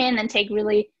zoom in and take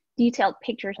really detailed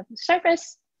pictures of the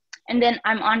surface. And then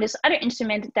I'm on this other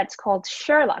instrument that's called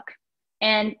Sherlock,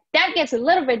 and that gets a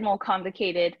little bit more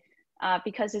complicated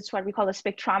because it's what we call a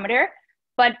spectrometer.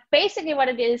 But basically what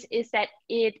it is that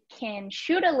it can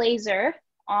shoot a laser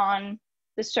on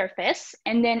the surface,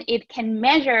 and then it can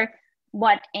measure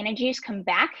what energies come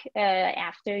back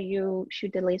after you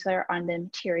shoot the laser on the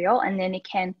material. And then it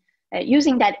can,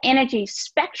 using that energy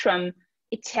spectrum,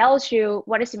 it tells you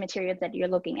what is the material that you're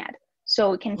looking at.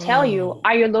 So it can tell you,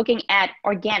 are you looking at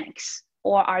organics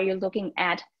or are you looking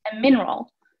at a mineral?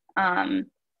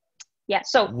 Yeah,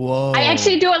 so Whoa. I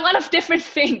actually do a lot of different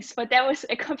things, but that was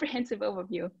a comprehensive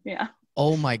overview. Yeah.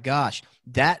 Oh my gosh,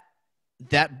 that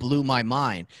blew my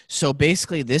mind. So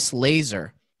basically, this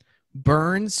laser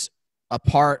burns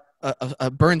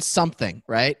burns something,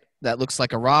 right? That looks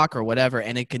like a rock or whatever,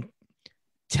 and it can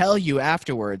tell you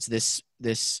afterwards. This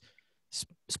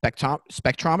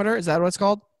spectrometer, is that what it's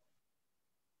called?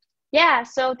 Yeah.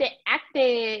 So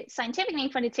the scientific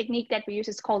name for the technique that we use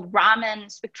is called Raman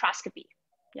spectroscopy.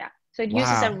 Yeah. So it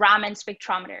uses a Raman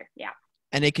spectrometer. Yeah.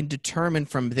 And it can determine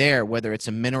from there whether it's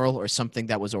a mineral or something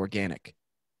that was organic.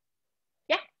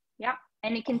 Yeah. Yeah.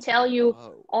 And it can tell you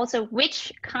also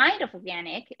which kind of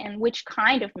organic and which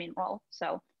kind of mineral.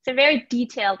 So it's a very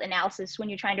detailed analysis when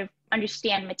you're trying to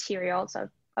understand materials of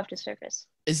the surface.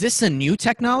 Is this a new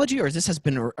technology, or has this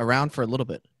been around for a little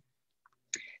bit?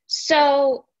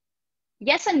 So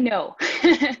yes and no.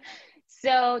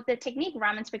 So the technique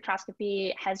Raman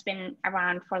spectroscopy has been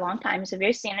around for a long time. It's a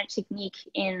very standard technique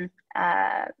in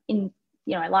a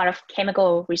lot of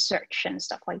chemical research and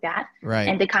stuff like that. Right.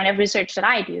 And the kind of research that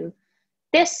I do.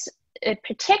 This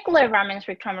particular Raman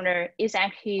spectrometer is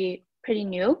actually pretty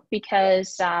new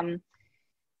because that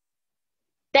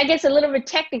gets a little bit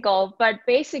technical, but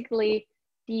basically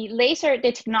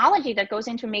the technology that goes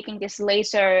into making this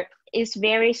laser is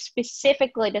very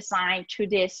specifically designed to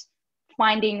this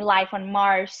finding life on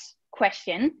Mars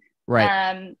question.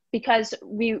 Right. Because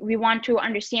we want to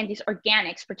understand these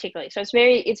organics particularly. So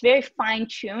it's very fine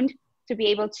tuned to be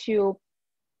able to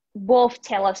both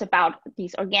tell us about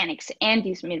these organics and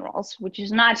these minerals, which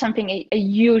is not something a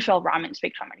usual Raman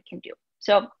spectrometer can do.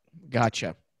 So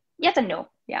Gotcha. yes and no.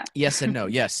 Yeah. Yes and no.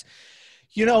 Yes.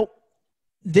 You know,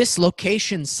 this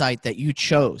location site that you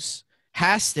chose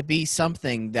has to be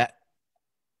something that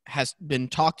has been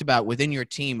talked about within your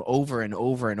team over and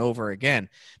over and over again,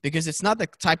 because it's not the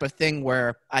type of thing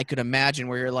where I could imagine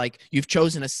where you're like, you've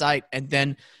chosen a site and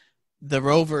then the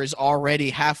rover is already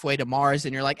halfway to Mars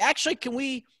and you're like, actually, can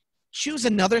we choose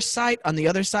another site on the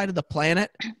other side of the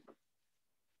planet?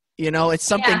 You know, it's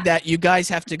something that you guys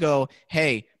have to go,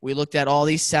 hey, we looked at all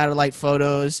these satellite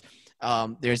photos.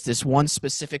 There's this one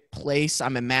specific place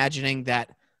I'm imagining that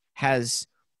has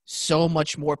so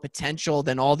much more potential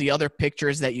than all the other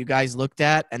pictures that you guys looked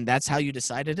at, and that's how you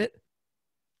decided it?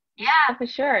 Yeah, for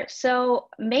sure. So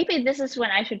maybe this is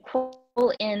when I should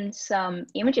pull in some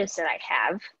images that I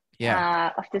have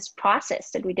of this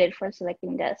process that we did for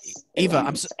selecting this.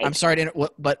 Eva, I'm sorry to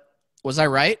interrupt, but was I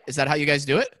right? Is that how you guys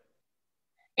do it?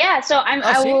 Yeah, so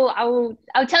I'll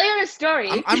tell you the story.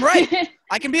 I'm right.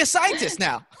 I can be a scientist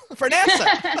now for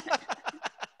NASA.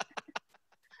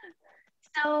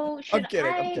 So should I'm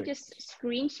kidding. just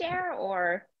screen share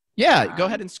or? Yeah, go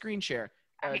ahead and screen share.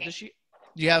 Okay. Do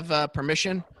you have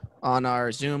permission on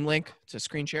our Zoom link to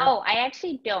screen share? Oh, I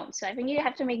actually don't. So I think you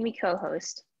have to make me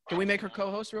co-host. Can we make her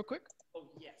co-host real quick? Oh,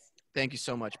 yes. Thank you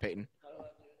so much, Peyton.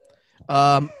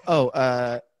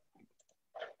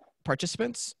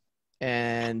 Participants.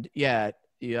 And yeah,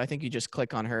 I think you just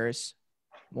click on hers,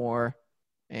 more,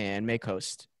 and make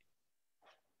host.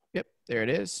 Yep, there it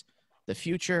is. The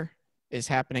future is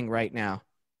happening right now.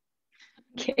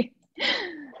 Okay.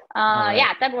 Right.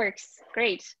 Yeah, that works.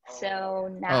 Great. So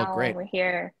now great. we're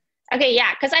here. Okay,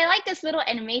 yeah, because I like this little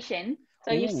animation.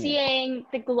 So you're Ooh. seeing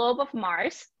the globe of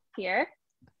Mars here.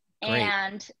 Great.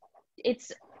 And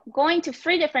it's going to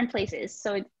 3 different places.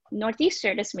 So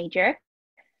Northeastern is major.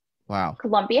 Wow.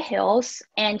 Columbia Hills,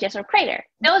 and Jezero Crater.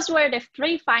 Those were the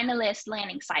 3 finalist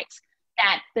landing sites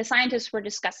that the scientists were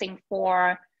discussing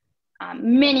for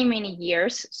many, many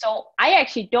years. So I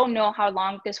actually don't know how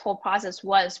long this whole process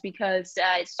was because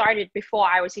it started before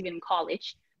I was even in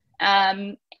college.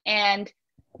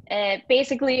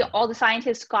 Basically all the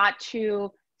scientists got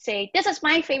to say, this is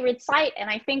my favorite site, and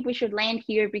I think we should land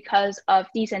here because of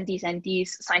these and these and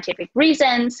these scientific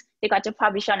reasons. They got to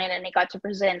publish on it and they got to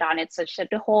present on it such that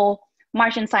the whole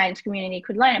Martian science community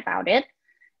could learn about it.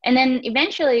 And then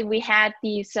eventually we had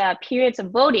these periods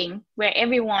of voting where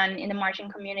everyone in the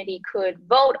Martian community could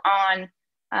vote on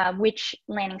which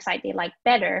landing site they liked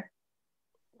better,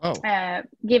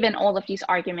 given all of these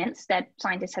arguments that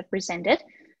scientists had presented.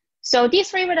 So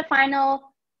these 3 were the final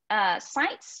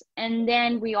sites, and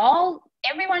then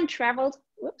everyone traveled.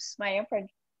 Whoops, my airport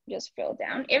just fell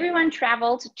down. Everyone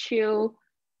traveled to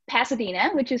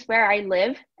Pasadena, which is where I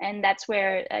live, and that's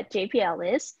where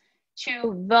JPL is,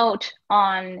 to vote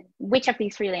on which of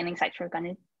these 3 landing sites we're going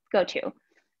to go to.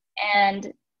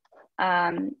 And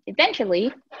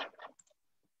eventually,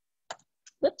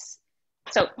 whoops.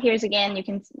 So here's again,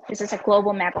 this is a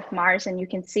global map of Mars, and you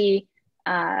can see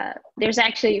there's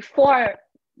actually 4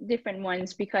 different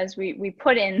ones because we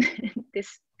put in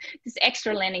this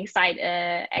extra landing site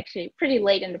actually pretty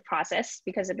late in the process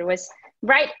because it was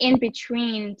right in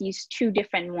between these 2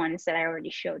 different ones that I already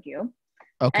showed you.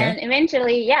 Okay. And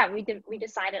eventually, yeah, we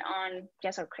decided on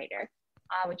Jezero Crater,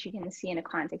 which you can see in a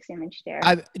context image there.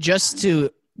 Just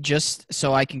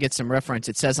so I can get some reference,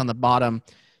 it says on the bottom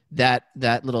that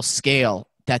little scale,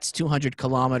 that's 200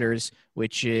 kilometers,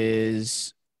 which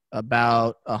is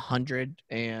about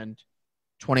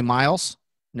 120 miles.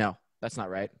 No, that's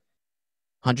not right.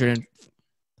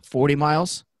 140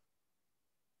 miles.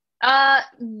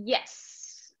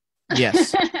 Yes.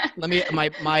 Yes. Let me.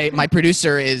 My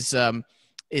producer is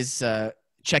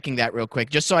checking that real quick,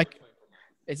 just so I.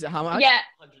 Is it how much? Yeah.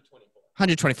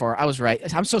 124. I was right.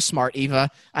 I'm so smart, Eva.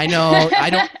 I know. I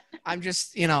don't. I'm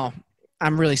just.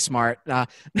 I'm really smart. I'm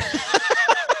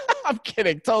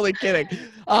kidding. Totally kidding.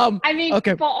 I mean,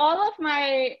 okay. for all of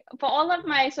my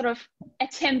sort of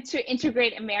attempt to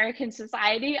integrate American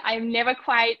society, I've never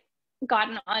quite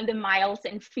gotten on the miles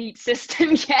and feet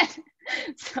system yet.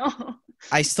 So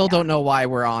I still don't know why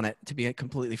we're on it, to be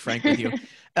completely frank with you.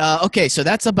 Okay, so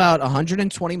that's about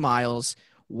 120 miles.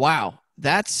 Wow,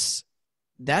 that's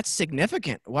That's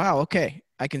significant. Wow. Okay.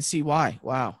 I can see why.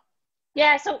 Wow.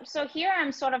 Yeah, so here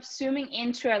I'm sort of zooming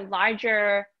into a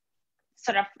larger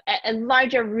sort of a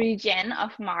larger region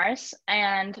of Mars,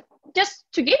 and just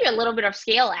to give you a little bit of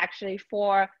scale actually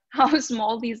for how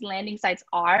small these landing sites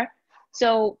are.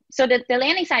 So the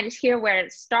landing site is here where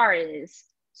the star is.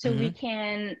 So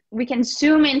Hmm. we can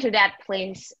zoom into that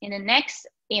place in the next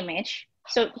image.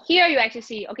 So here you actually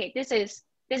see, okay, this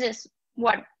is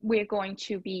what we're going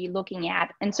to be looking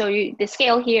at. And so the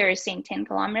scale here is saying 10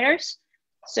 kilometers.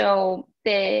 So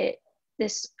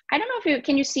this, I don't know if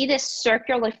can you see this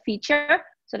circular feature?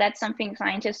 So that's something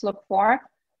scientists look for.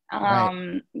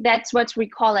 Right. That's what we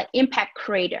call an impact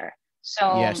crater.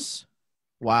 So Yes.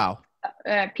 Wow.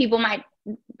 people might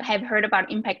have heard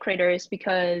about impact craters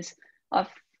because of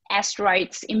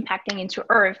asteroids impacting into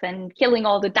Earth and killing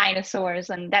all the dinosaurs,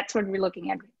 and that's what we're looking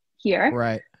at here.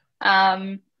 Right.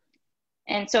 Um,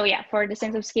 and so yeah, for the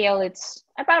sense of scale, it's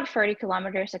about 30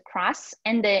 kilometers across,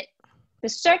 and the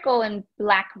circle in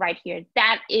black right here,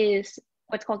 that is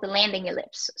what's called the landing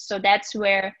ellipse. So that's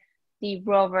where the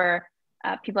rover,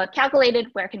 people have calculated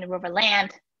where can the rover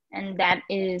land, and that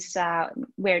is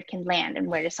where it can land and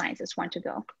where the scientists want to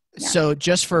go. Yeah. So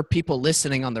just for people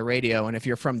listening on the radio, and if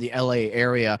you're from the LA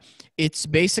area, it's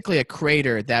basically a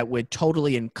crater that would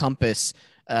totally encompass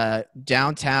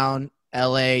downtown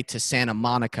LA to Santa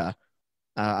Monica,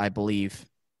 I believe.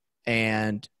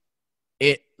 And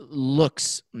it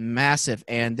looks massive.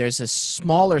 And there's a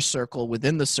smaller circle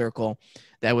within the circle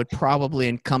that would probably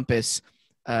encompass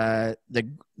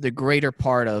the greater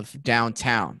part of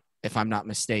downtown, if I'm not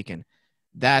mistaken.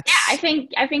 Yeah, I That's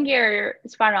think you're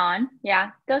spot on.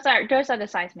 Yeah, those are the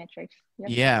size metrics. Yep.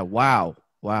 Yeah, wow.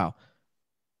 Wow.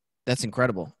 That's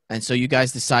incredible. And so you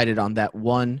guys decided on that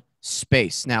one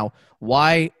space. Now,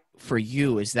 why for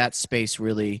you is that space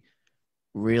really,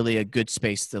 really a good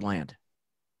space to land?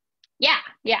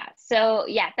 Yeah. So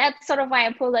yeah, that's sort of why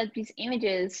I pulled out these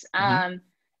images, Hmm.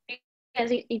 because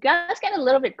it does get a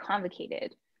little bit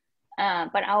complicated.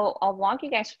 But I'll walk you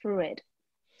guys through it.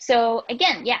 So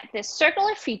again, yeah, this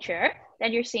circular feature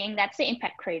that you're seeing, that's the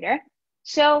impact crater.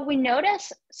 So we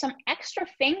notice some extra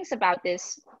things about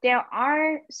this. There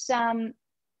are some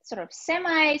sort of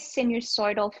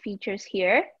semi-sinusoidal features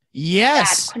here that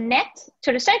Yes. connect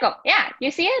to the circle. Yeah,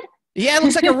 you see it? Yeah, it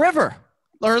looks like a river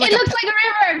or It like a. looks like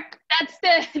a river. That's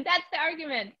the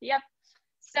argument. Yep.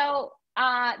 So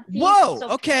Whoa. so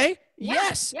Okay. yeah,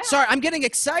 Yes. yeah. Sorry, I'm getting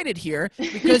excited here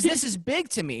because this is big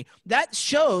to me. That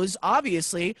shows,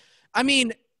 obviously, I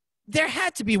mean, there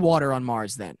had to be water on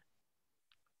Mars then.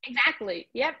 Exactly.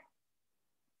 Yep.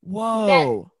 That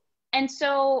Whoa. And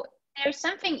so there's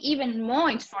something even more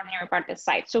extraordinary about this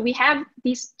site. So we have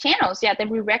these channels, yeah, that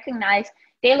we recognize.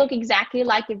 They look exactly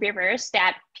like the rivers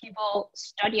that people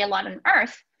study a lot on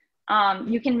Earth.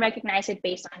 You can recognize it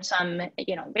based on some,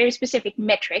 very specific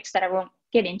metrics that I won't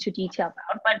get into detail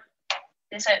about. But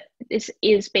this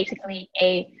is basically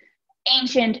a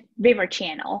ancient river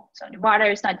channel. So the water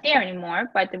is not there anymore,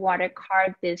 but the water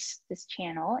carved this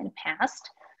channel in the past,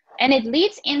 and it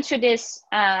leads into this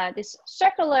this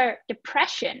circular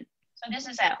depression. So this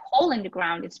is a hole in the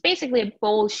ground. It's basically a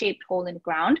bowl-shaped hole in the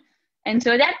ground, and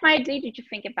so that might lead you to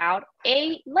think about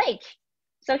a lake.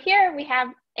 So here we have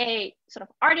a sort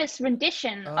of artist's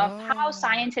rendition of how Oh.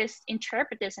 scientists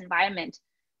interpret this environment.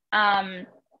 Um,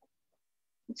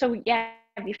 so yeah,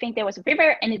 we think there was a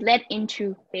river and it led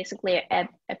into basically a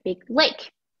big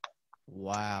lake.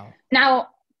 Wow. Now,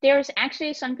 there's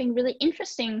actually something really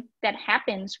interesting that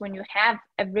happens when you have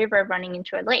a river running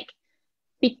into a lake,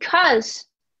 because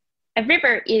a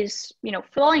river is,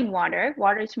 flowing water.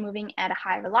 Water is moving at a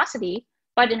high velocity,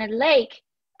 but in a lake,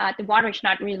 the water is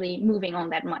not really moving on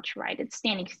that much, right? It's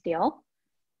standing still.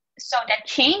 So that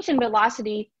change in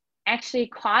velocity actually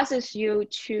causes you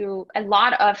to a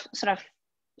lot of sort of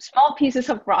small pieces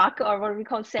of rock, or what we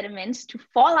call sediments, to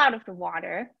fall out of the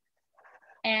water.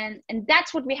 And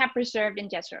that's what we have preserved in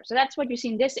Jezero. So that's what you see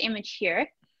in this image here.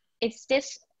 It's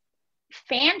this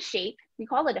fan shape. We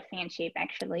call it a fan shape,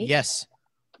 actually, Yes.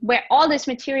 where all this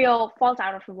material falls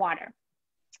out of the water.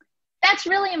 That's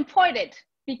really important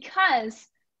because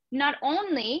not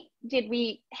only did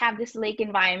we have this lake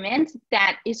environment,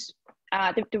 that is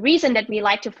the reason that we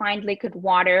like to find liquid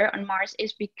water on Mars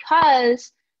is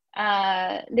because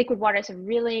liquid water is a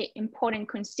really important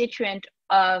constituent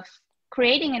of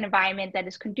creating an environment that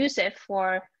is conducive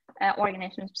for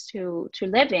organisms to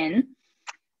live in.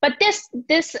 But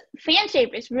this fan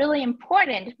shape is really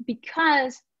important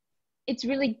because it's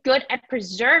really good at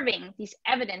preserving these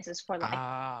evidences for life.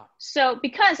 Ah. So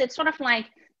because it's sort of like,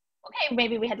 okay,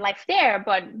 maybe we had life there,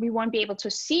 but we won't be able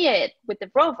to see it with the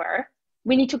rover.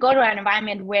 we need to go to an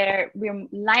environment where we're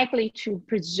likely to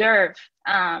preserve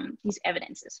these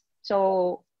evidences.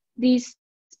 So these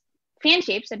fan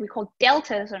shapes that we call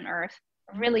deltas on Earth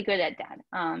are really good at that.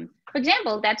 For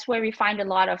example, that's where we find a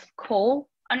lot of coal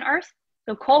on Earth.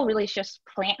 So coal really is just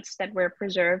plants that were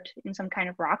preserved in some kind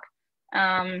of rock.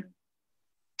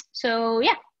 So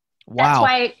yeah, that's Wow.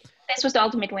 why this was the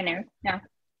ultimate winner. Yeah.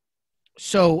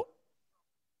 So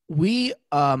we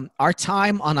our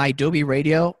time on Adobe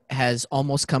Radio has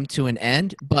almost come to an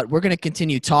end, but we're going to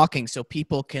continue talking so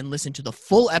people can listen to the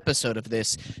full episode of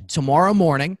this tomorrow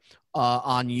morning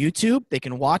on YouTube. They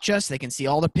can watch us, they can see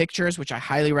all the pictures, which I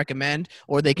highly recommend,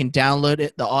 or they can download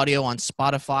it, the audio on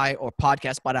Spotify or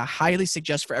podcast. But I highly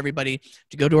suggest for everybody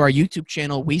to go to our YouTube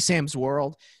channel, Wesam's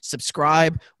World,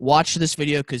 subscribe, watch this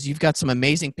video, because you've got some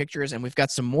amazing pictures, and we've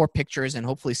got some more pictures and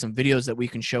hopefully some videos that we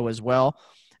can show as well.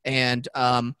 And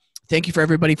thank you for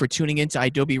everybody for tuning into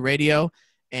Adobe Radio.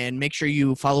 And make sure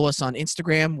you follow us on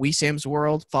Instagram, Wesam's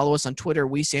World. Follow us on Twitter,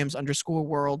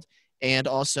 Wesam's_world. And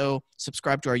also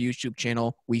subscribe to our YouTube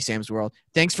channel, Wesam's World.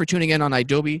 Thanks for tuning in on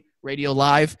Adobe Radio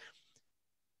Live.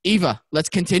 Eva, let's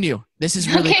continue. This is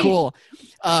really cool.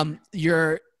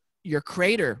 Your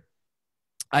crater,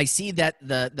 I see that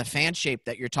the fan shape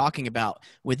that you're talking about,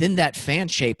 within that fan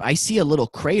shape, I see a little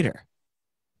crater.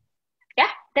 Yeah,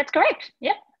 that's correct.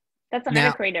 Yeah, that's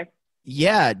another crater.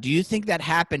 Yeah. Do you think that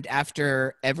happened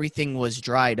after everything was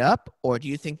dried up, or do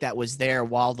you think that was there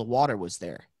while the water was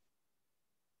there?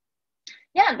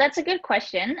 Yeah, that's a good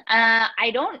question.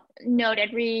 I don't know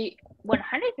that we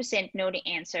 100% know the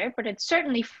answer, but it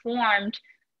certainly formed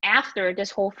after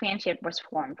this whole fan shape was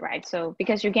formed, right? So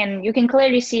because you can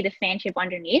clearly see the fan shape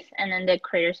underneath and then the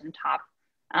craters on top.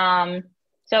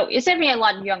 So it's definitely a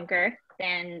lot younger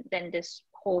than this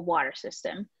whole water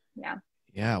system. Yeah.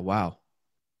 Yeah. Wow.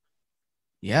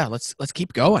 Yeah. Let's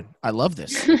keep going. I love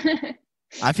this.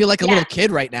 I feel like a little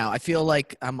kid right now. I feel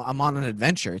like I'm on an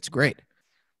adventure. It's great.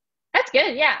 That's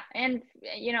good. Yeah. And,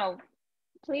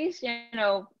 please,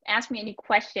 ask me any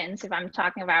questions if I'm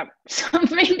talking about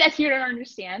something that you don't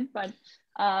understand, but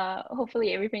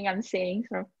hopefully everything I'm saying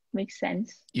sort of makes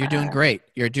sense. You're doing great.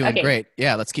 You're doing great.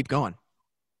 Yeah. Let's keep going.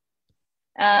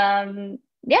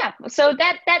 Yeah. So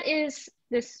that is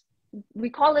this, we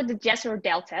call it the Jezero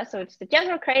Delta. So it's the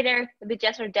Jezero crater with the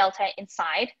Jezero Delta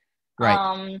inside.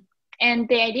 Right. And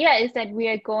the idea is that we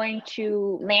are going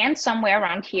to land somewhere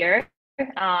around here.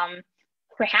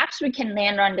 Perhaps we can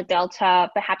land on the delta.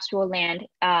 Perhaps we'll land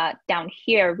down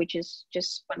here, which is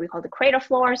just what we call the crater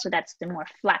floor. So that's the more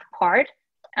flat part.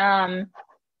 And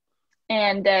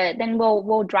then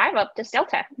we'll drive up this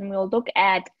delta, and we'll look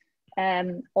at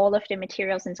all of the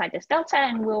materials inside this delta,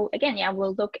 and we'll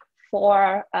look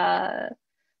for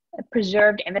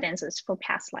preserved evidences for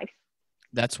past life.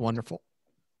 That's wonderful.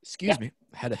 Excuse me,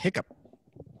 I had a hiccup.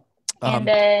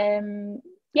 And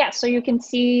so you can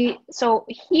see, so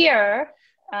here,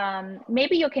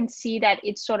 maybe you can see that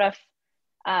it's sort of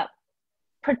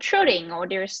protruding, or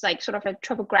there's like sort of a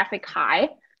topographic high.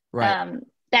 Right.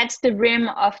 That's the rim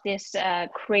of this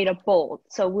crater bowl.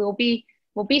 So we'll be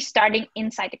starting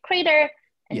inside the crater,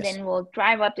 and then we'll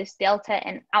drive up this delta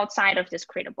and outside of this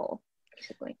crater bowl,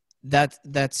 basically.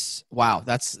 That's wow.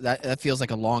 That feels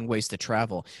like a long ways to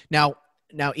travel. Now,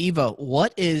 Eva,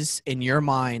 what is in your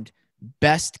mind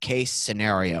best case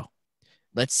scenario?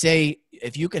 Let's say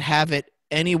if you could have it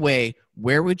any way,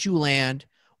 where would you land?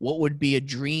 What would be a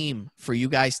dream for you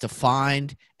guys to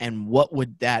find? And what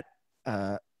would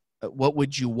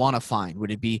you want to find?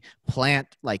 Would it be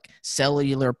plant, like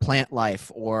cellular plant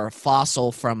life, or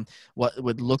fossil from what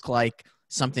would look like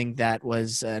something that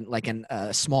was like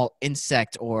a small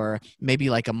insect, or maybe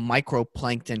like a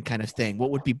microplankton kind of thing?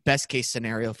 What would be best case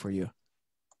scenario for you?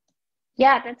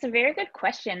 Yeah, that's a very good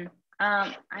question.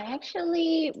 I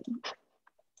actually,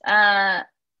 I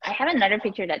have another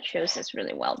picture that shows this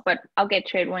really well, but I'll get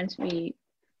to it once we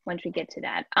get to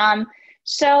that.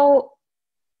 So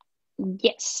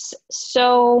yes,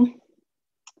 so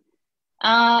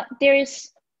there's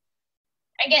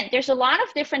a lot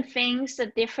of different things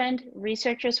that different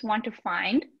researchers want to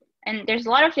find, and there's a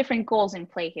lot of different goals in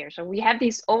play here. So we have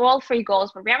these overall 3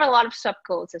 goals, but we have a lot of sub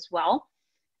goals as well.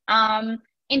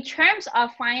 In terms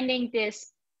of finding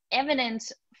this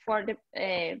evidence for the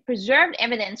preserved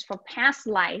evidence for past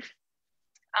life,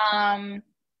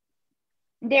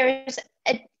 there's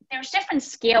different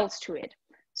scales to it.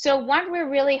 So what we're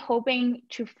really hoping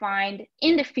to find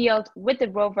in the field with the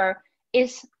rover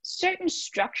is certain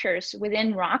structures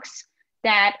within rocks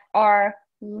that are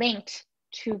linked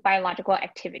to biological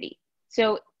activity.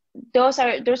 So those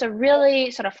are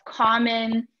really sort of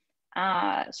common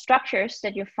structures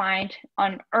that you find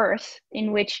on Earth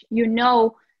in which you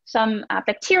know some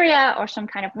bacteria or some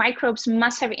kind of microbes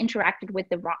must have interacted with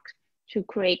the rock to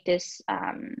create this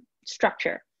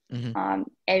structure. Mm-hmm.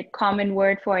 A common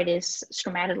word for it is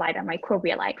stromatolite or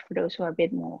microbialite for those who are a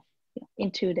bit more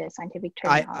into the scientific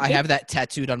terminology. I have that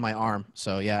tattooed on my arm,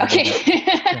 so yeah. Okay.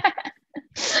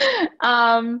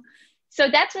 So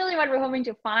that's really what we're hoping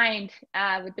to find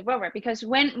with the rover, because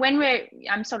when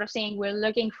I'm sort of saying we're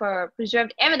looking for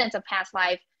preserved evidence of past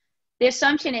life, the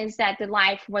assumption is that the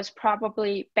life was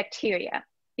probably bacteria,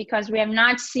 because we have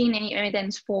not seen any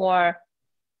evidence for,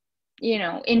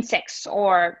 insects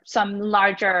or some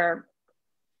larger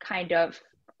kind of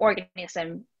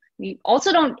organism. We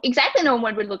also don't exactly know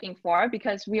what we're looking for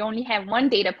because we only have one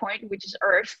data point, which is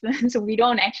Earth. So we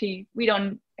don't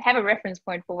have a reference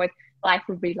point for what life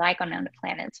would be like on other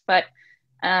planets. But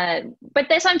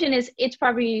the assumption is it's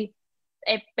probably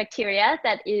a bacteria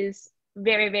that is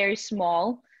very, very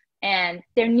small, and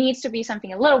there needs to be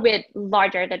something a little bit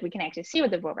larger that we can actually see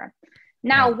with the rover.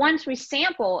 Now, Right. once we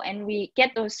sample and we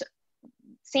get those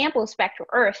samples back to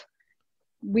Earth,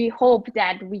 we hope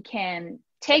that we can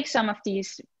take some of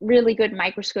these really good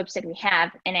microscopes that we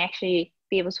have and actually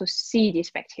be able to see these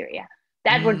bacteria.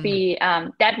 That would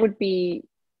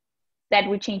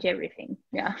change everything.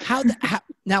 Yeah.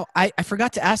 Now, I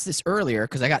forgot to ask this earlier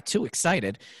because I got too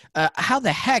excited. How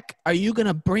the heck are you going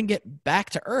to bring it back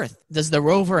to Earth? Does the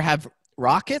rover have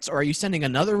rockets, or are you sending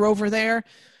another rover there?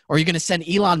 Or are you going to send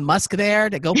Elon Musk there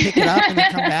to go pick it up and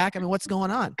then come back? I mean, what's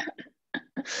going on?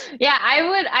 Yeah,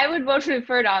 I would vote for the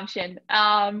third option.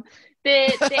 The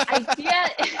idea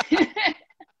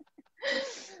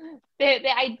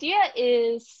the idea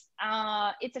is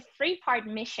it's a 3-part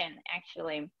mission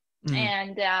actually.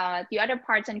 And the other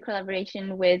part's in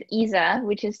collaboration with ESA,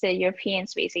 which is the European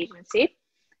Space Agency.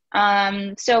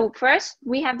 So first,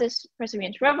 we have this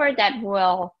Perseverance rover that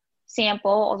will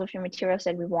sample all the materials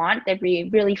that we want, that we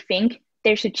really think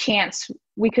there's a chance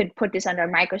we could put this under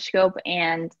a microscope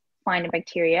and find a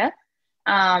bacteria.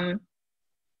 And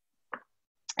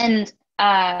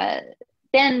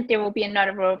then there will be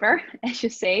another rover, I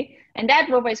should say, and that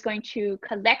rover is going to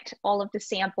collect all of the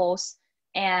samples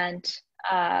and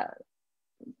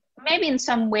maybe in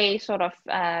some way sort of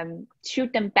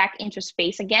shoot them back into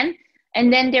space again.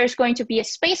 And then there's going to be a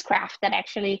spacecraft that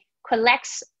actually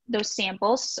collects those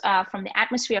samples from the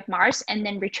atmosphere of Mars and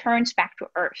then returns back to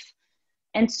Earth.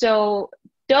 And so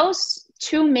those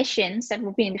 2 missions that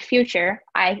will be in the future,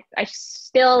 I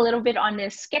still a little bit on the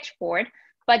sketchboard,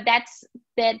 but that's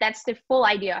the full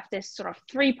idea of this sort of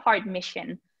 3-part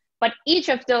mission. But each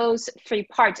of those 3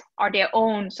 parts are their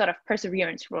own sort of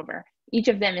Perseverance rover. Each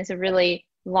of them is a really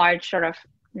large sort of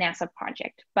NASA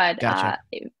project, but Gotcha.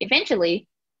 Eventually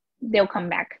they'll come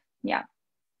back. Yeah.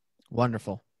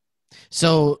 Wonderful.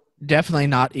 So definitely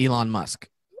not Elon Musk.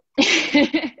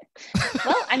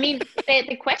 Well, I mean,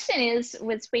 the question is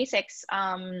with SpaceX,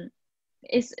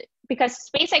 is because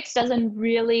SpaceX doesn't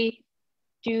really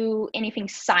do anything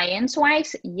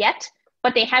science-wise yet,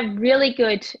 but they have really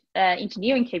good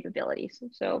engineering capabilities.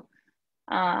 So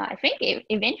I think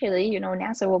eventually,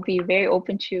 NASA will be very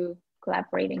open to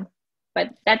collaborating.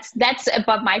 But that's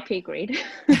above my pay grade.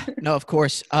 No, of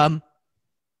course.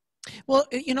 Well,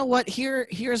 you know what?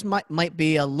 Here's might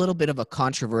be a little bit of a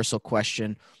controversial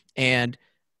question, and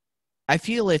I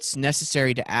feel it's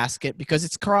necessary to ask it because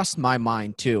it's crossed my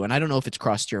mind too, and I don't know if it's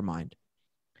crossed your mind.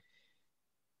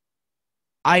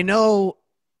 I know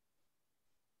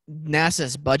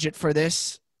NASA's budget for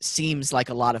this seems like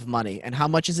a lot of money, and how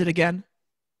much is it again?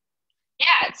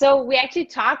 Yeah, so we actually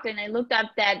talked, and I looked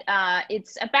up that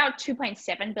it's about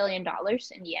 $2.7 billion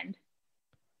in the end.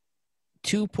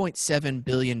 $2.7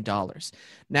 billion.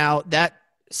 Now, that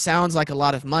sounds like a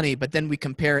lot of money, but then we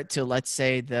compare it to, let's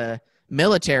say, the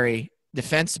military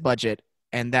defense budget,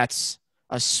 and that's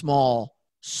a small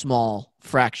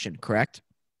fraction, correct?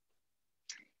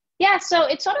 Yeah, so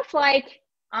it's sort of like,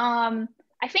 I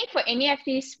think for any of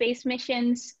these space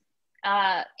missions,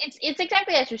 it's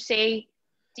exactly as you say.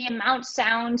 The amount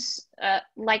sounds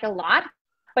like a lot,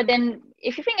 but then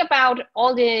if you think about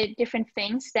all the different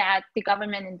things that the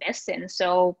government invests in,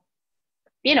 so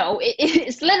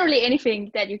it's literally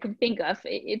anything that you can think of.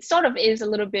 It sort of is a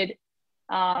little bit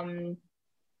that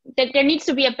there needs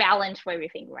to be a balance for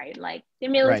everything, right? Like the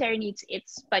military needs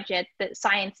its budget, the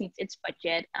science needs its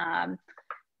budget.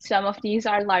 Some of these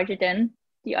are larger than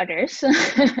the others,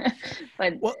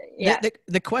 but well, yeah.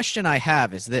 The question I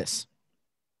have is this.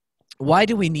 Why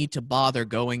do we need to bother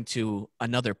going to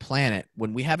another planet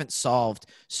when we haven't solved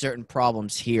certain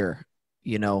problems here?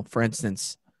 For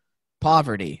instance,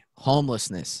 poverty,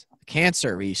 homelessness,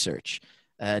 cancer research,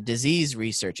 disease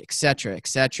research, et cetera, et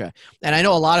cetera. And I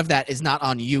know a lot of that is not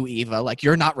on you, Eva. Like,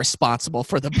 you're not responsible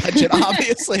for the budget,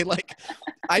 obviously. Like,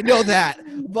 I know that.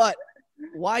 But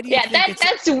why do you think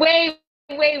that's way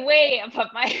above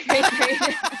my pay grade.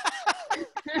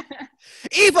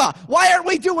 Eva, why aren't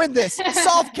we doing this?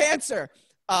 Solve cancer.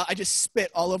 I just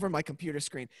spit all over my computer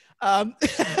screen.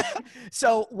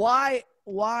 So why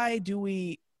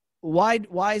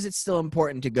is it still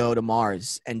important to go to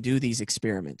Mars and do these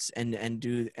experiments and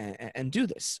do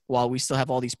this while we still have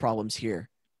all these problems here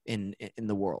in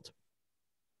the world?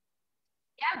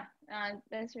 Yeah,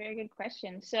 that's a very good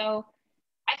question. So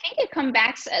I think it comes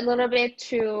back a little bit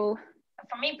to,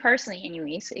 for me personally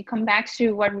anyways, it comes back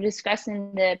to what we discussed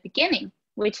in the beginning,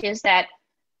 which is that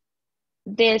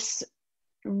this,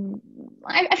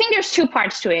 I think there's two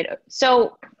parts to it.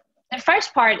 So the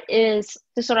first part is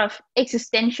the sort of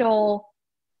existential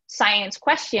science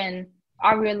question,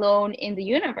 are we alone in the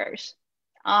universe?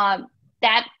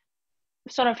 That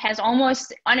sort of has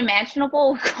almost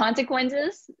unimaginable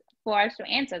consequences for us to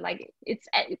answer. Like, it's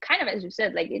kind of, as you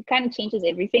said, like, it kind of changes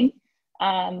everything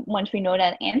once we know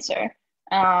that answer.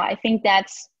 I think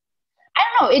that's, I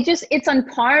don't know, it's on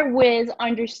par with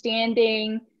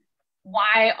understanding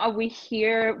why are we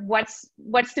here, what's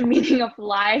the meaning of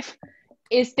life,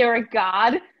 is there a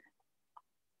God?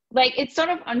 Like, it's sort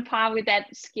of on par with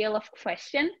that scale of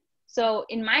question. So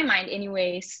in my mind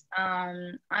anyways,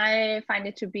 I find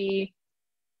it to be,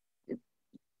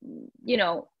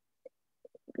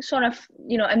 sort of,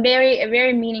 a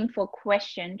very meaningful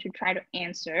question to try to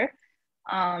answer.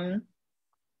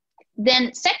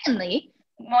 Then secondly,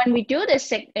 when we do this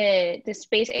the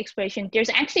space exploration, there's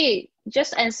actually,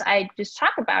 just as I just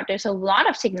talked about, there's a lot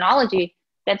of technology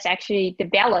that's actually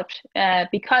developed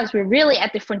because we're really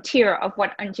at the frontier of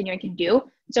what engineering can do.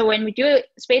 So when we do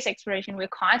space exploration, we're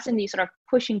constantly sort of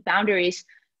pushing boundaries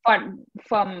from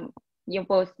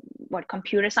both what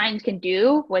computer science can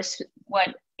do, what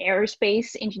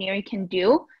aerospace engineering can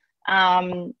do,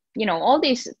 all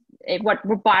these, what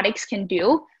robotics can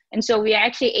do. And so we are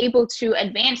actually able to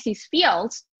advance these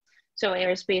fields. So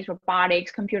aerospace, robotics,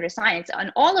 computer science,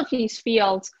 and all of these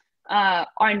fields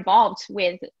are involved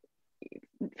with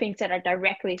things that are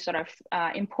directly sort of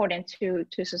important to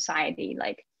society.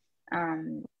 Like,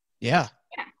 yeah.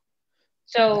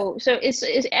 So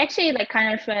it's actually like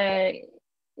kind of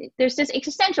there's this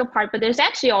existential part, but there's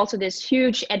actually also this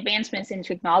huge advancements in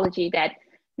technology that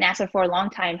NASA for a long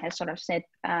time has sort of set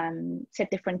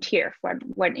the frontier for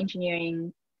what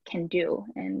engineering can do,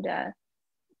 and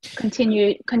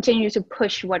continue to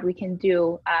push what we can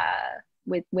do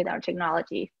with our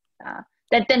technology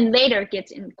that then later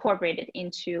gets incorporated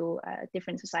into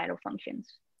different societal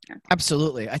functions. Yeah.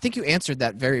 Absolutely. I think you answered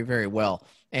that very, very well.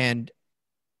 And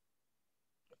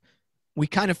we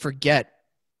kind of forget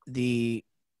the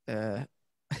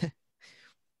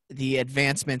the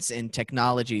advancements in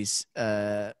technologies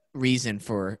reason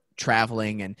for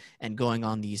traveling and going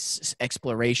on these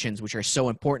explorations, which are so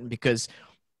important because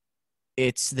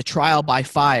it's the trial by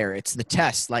fire. It's the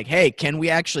test. Like, hey, can we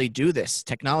actually do this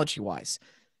technology-wise?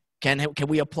 Can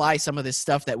we apply some of this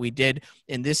stuff that we did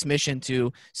in this mission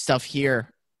to stuff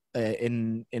here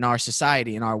in our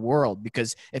society, in our world?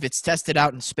 Because if it's tested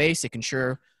out in space, it can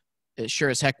sure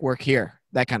as heck work here.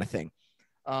 That kind of thing.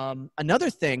 Another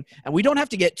thing, and we don't have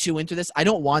to get too into this. I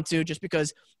don't want to, just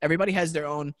because everybody has their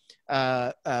own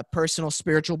personal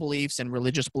spiritual beliefs and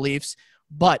religious beliefs.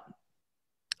 But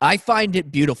I find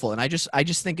it beautiful, and I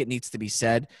just think it needs to be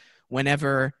said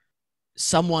whenever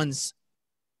someone's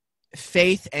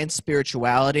faith and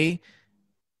spirituality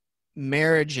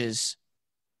marriages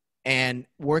and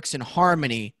works in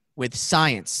harmony with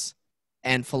science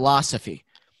and philosophy.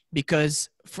 Because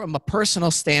from a personal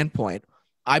standpoint,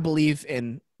 I believe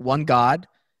in one God,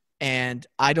 and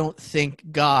I don't think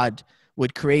God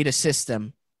would create a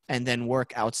system and then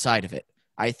work outside of it.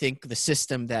 I think the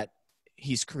system that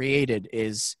he's created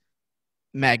is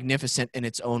magnificent in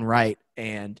its own right.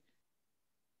 And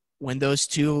when those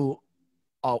two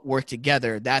work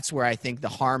together, that's where I think the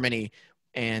harmony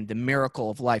and the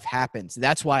miracle of life happens.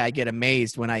 That's why I get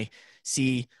amazed when I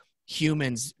see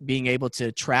humans being able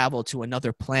to travel to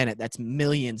another planet that's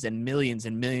millions and millions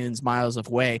and millions miles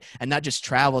away, and not just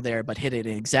travel there, but hit at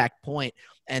an exact point,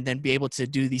 and then be able to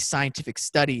do these scientific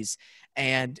studies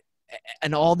and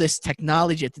all this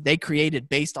technology that they created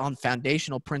based on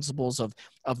foundational principles of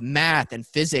math and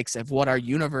physics, of what our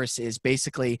universe is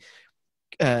basically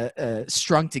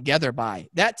strung together by.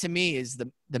 That to me is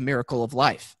the miracle of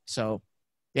life. So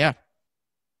yeah.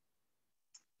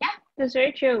 That's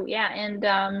very true. Yeah. And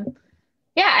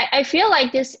I feel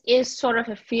like this is sort of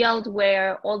a field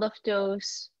where all of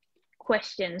those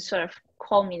questions sort of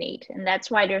culminate, and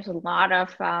that's why there's a lot of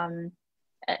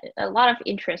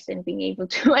interest in being able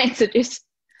to answer this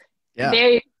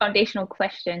very foundational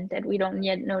question that we don't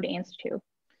yet know the answer to.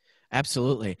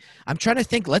 Absolutely. I'm trying to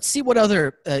think. Let's see what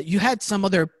other you had some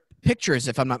other pictures,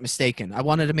 if I'm not mistaken. I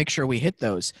wanted to make sure we hit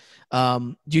those.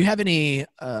 Do you have any?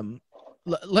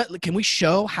 Can we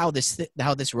show how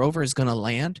this rover is going to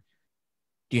land?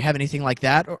 Do you have anything like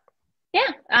that?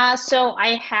 Yeah. So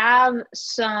I have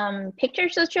some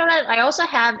pictures to show that. I also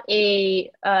have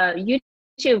a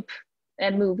YouTube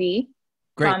movie.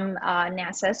 Great. From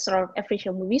NASA's sort of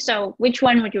official movie. So which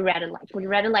one would you rather like? Would you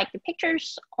rather like the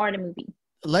pictures or the movie?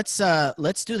 Let's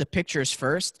do the pictures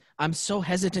first. I'm so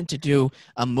hesitant to do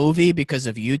a movie because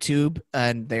of YouTube,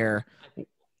 and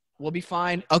we'll be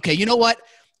fine. Okay, you know what?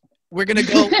 We're gonna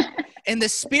go in the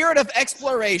spirit of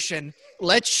exploration.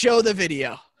 Let's show the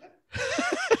video.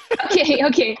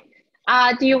 Okay.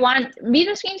 Do you want me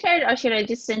to screen share it, or should I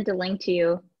just send the link to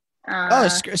you?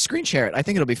 Screen share it. I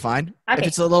think it'll be fine. Okay. If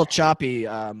it's a little choppy,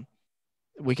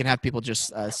 we can have people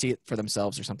just see it for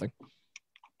themselves or something.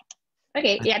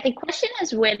 Okay, yeah, the question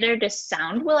is whether the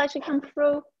sound will actually come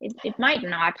through. It might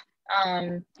not.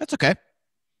 That's okay.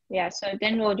 Yeah, so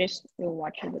then we'll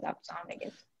watch it without sound, I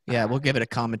guess. Yeah, we'll give it a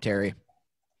commentary.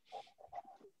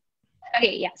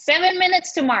 Okay, yeah, 7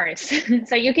 minutes to Mars.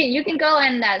 So you can go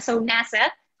and so NASA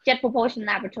Jet Propulsion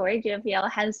Laboratory,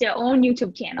 JPL, has their own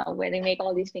YouTube channel where they make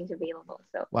all these things available.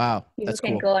 So wow, people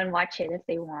can go and watch it if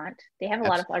they want. They have a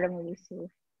lot of other movies too.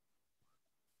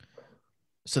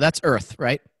 So that's Earth,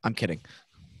 right? I'm kidding.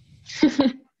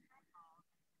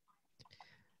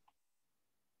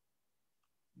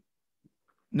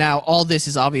 Now, all this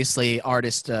is obviously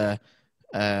artist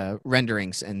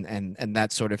renderings and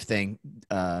that sort of thing.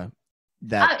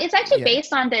 It's actually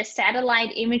based on the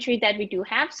satellite imagery that we do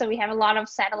have. So we have a lot of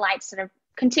satellites that are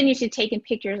continuously taking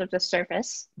pictures of the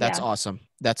surface. That's awesome.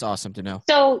 That's awesome to know.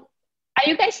 So are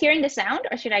you guys hearing the sound,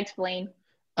 or should I explain?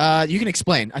 You can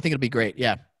explain. I think it'll be great.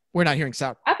 Yeah. We're not hearing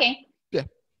sound. Okay.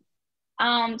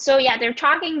 Yeah. So yeah, they're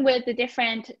talking with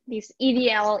these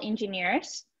EDL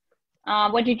engineers.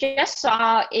 What you just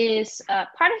saw is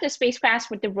part of the spacecraft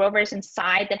with the rovers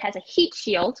inside that has a heat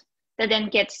shield that then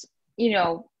gets,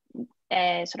 sort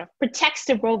of protects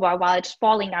the rover while it's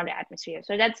falling out of the atmosphere.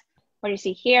 So that's what you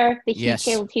see here. The heat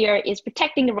shield here is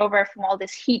protecting the rover from all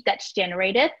this heat that's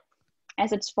generated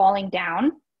as it's falling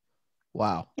down.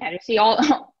 Wow. Yeah, you see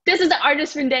this is the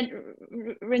artist's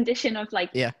rendition of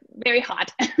very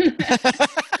hot.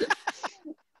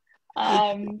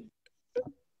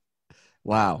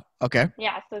 Wow. Okay.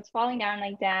 Yeah, so it's falling down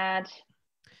like that.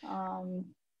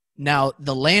 Now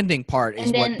the landing part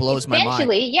is what blows my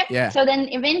mind. Yeah. So then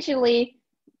eventually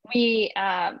we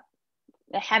have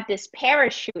this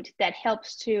parachute that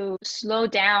helps to slow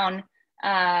down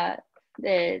the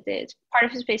part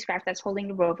of the spacecraft that's holding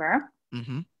the rover.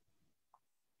 Mm-hmm.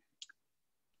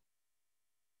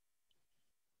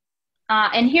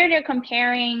 And here they're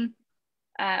comparing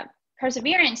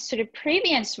Perseverance to the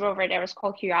previous rover that was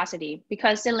called Curiosity,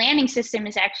 because the landing system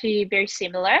is actually very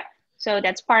similar. So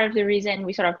that's part of the reason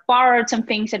we sort of borrowed some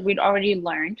things that we'd already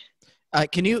learned.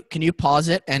 Can you pause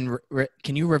it and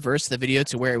can you reverse the video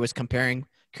to where it was comparing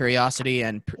Curiosity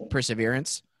and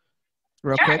Perseverance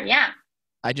real quick? Yeah.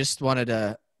 I just wanted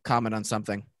to comment on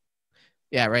something.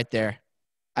 Yeah, right there.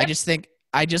 Yep.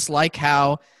 I just like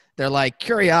how they're like,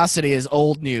 Curiosity is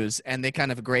old news, and they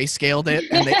kind of grayscaled it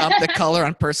and they upped the color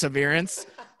on Perseverance.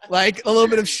 Like a little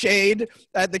bit of shade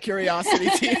at the Curiosity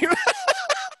team.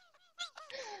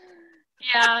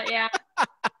 Yeah.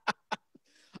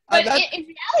 But in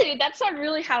reality, that's not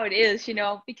really how it is,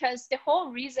 because the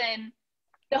whole reason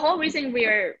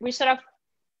we're sort of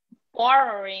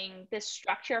borrowing the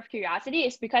structure of Curiosity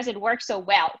is because it works so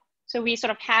well. So we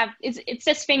sort of it's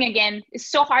this thing again, it's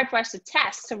so hard for us to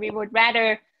test. So we would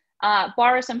rather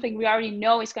borrow something we already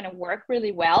know is going to work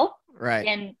really well, right?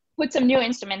 And put some new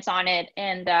instruments on it,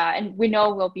 and we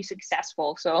know we'll be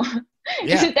successful. So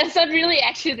yeah. That's not really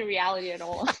actually the reality at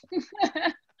all.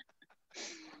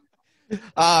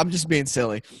 I'm just being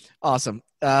silly. Awesome.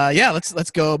 Yeah,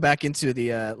 let's go back into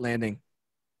the landing.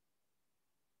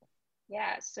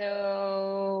 Yeah.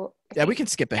 So yeah, we can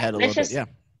skip ahead a little bit. Yeah.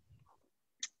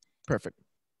 Perfect.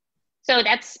 So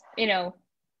that's the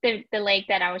lake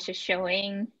that I was just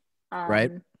showing.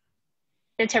 Right.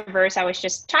 The traverse I was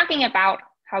just talking about,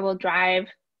 how we'll drive.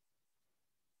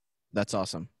 That's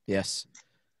awesome. Yes.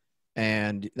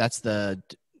 And that's the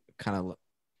kind of,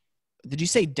 did you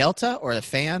say delta or the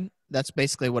fan? That's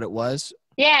basically what it was.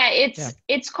 Yeah,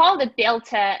 it's called a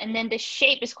delta, and then the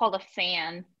shape is called a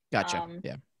fan. Gotcha.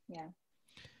 Yeah.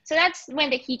 So that's when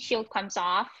the heat shield comes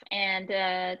off, and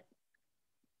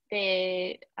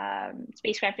the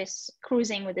spacecraft is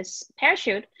cruising with this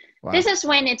parachute, Wow. this is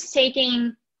when it's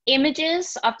taking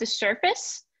images of the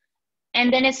surface,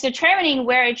 and then it's determining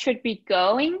where it should be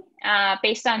going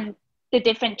based on the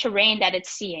different terrain that it's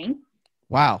seeing.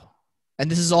 Wow.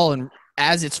 And this is all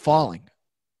as it's falling.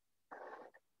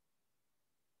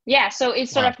 Yeah, so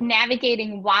it's sort Wow. of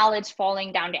navigating while it's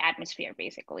falling down the atmosphere,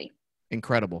 basically.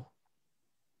 Incredible.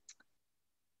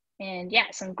 And yeah,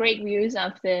 some great views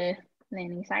of the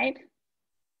landing site.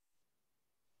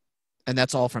 And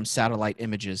that's all from satellite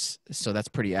images, so that's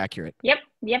pretty accurate. Yep.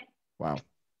 Wow.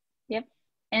 Yep.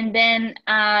 And then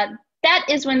that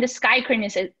is when the sky crane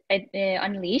is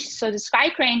unleashed. So the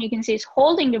sky crane, you can see, is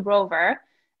holding the rover,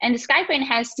 and the sky crane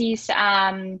has these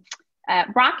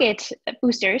rocket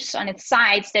boosters on its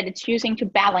sides that it's using to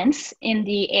balance in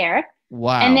the air.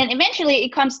 Wow. And then eventually it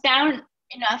comes down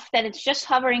enough that it's just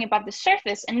hovering above the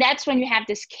surface, and that's when you have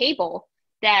this cable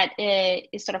that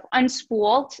is sort of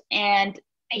unspooled, and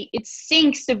it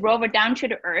sinks the rover down to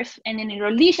the earth, and then it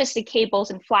releases the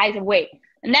cables and flies away,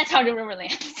 and that's how the rover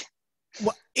lands.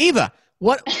 What, Eva?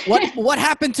 What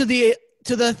happened to the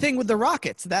thing with the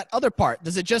rockets? That other part?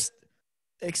 Does it just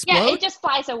explode? Yeah, it just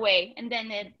flies away, and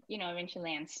then it eventually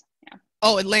lands. Yeah.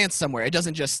 Oh, it lands somewhere. It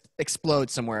doesn't just explode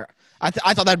somewhere. I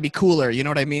thought that'd be cooler. You know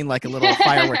what I mean? Like a little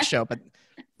fireworks show. But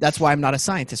that's why I'm not a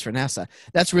scientist for NASA.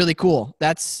 That's really cool.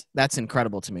 That's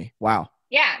incredible to me. Wow.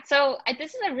 Yeah, so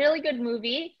this is a really good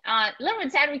movie. A little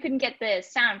bit sad we couldn't get the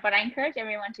sound, but I encourage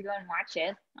everyone to go and watch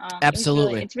it.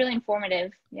 Absolutely. It's really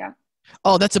informative. Yeah.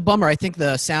 Oh, that's a bummer. I think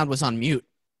the sound was on mute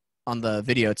on the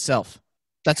video itself.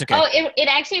 That's okay. Oh, it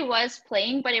actually was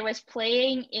playing, but it was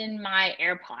playing in my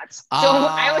AirPods. So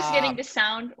I was getting the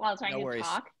sound while trying to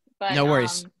talk. But, no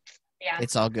worries. Yeah.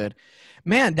 It's all good.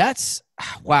 Man,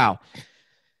 wow.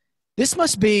 This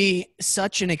must be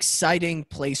such an exciting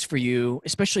place for you,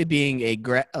 especially being a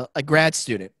grad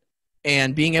student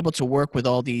and being able to work with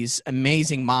all these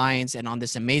amazing minds and on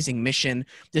this amazing mission.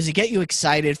 Does it get you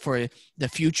excited for the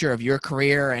future of your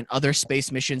career and other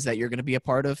space missions that you're going to be a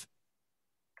part of?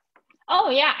 Oh,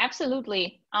 yeah,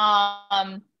 absolutely.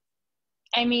 I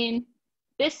mean,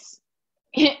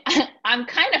 I'm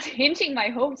kind of hinting my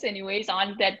hopes anyways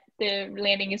on that the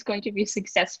landing is going to be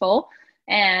successful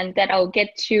and that I'll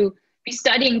get to be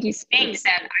studying these things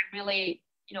that I really,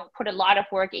 put a lot of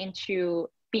work into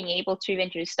being able to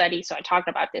eventually study. So I talked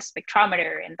about this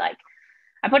spectrometer, and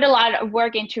I put a lot of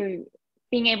work into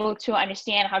being able to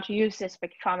understand how to use this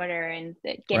spectrometer and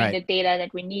getting the data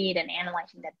that we need and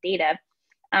analyzing that data.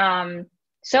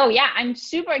 So yeah, I'm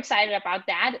super excited about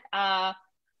that.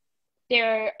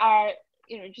 There are,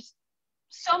 just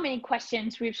so many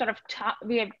questions. We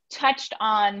have touched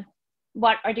on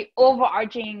what are the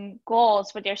overarching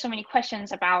goals, but there's so many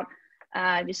questions about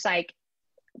just like,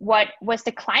 what was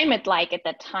the climate like at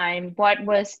that time? What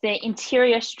was the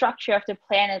interior structure of the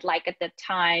planet like at that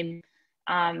time?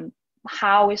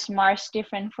 How is Mars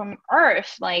different from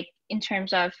Earth, like in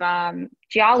terms of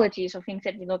geology? So things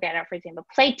that we look at are, for example,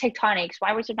 plate tectonics.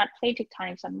 Why was there not plate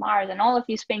tectonics on Mars? And all of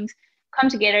these things come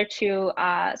together to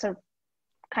sort of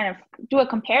kind of do a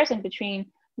comparison between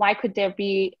why could there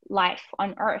be life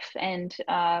on Earth and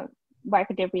why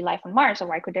could there be life on Mars, or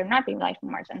why could there not be life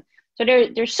on Mars? And so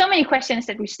there's so many questions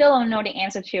that we still don't know the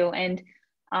answer to. And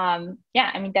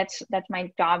yeah, I mean, that's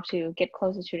my job, to get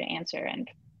closer to the answer. And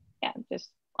yeah, just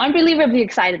unbelievably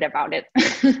excited about it.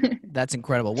 That's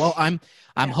incredible. Well, I'm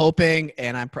hoping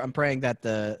and I'm praying that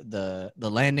the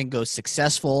landing goes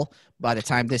successful by the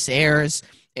time this airs,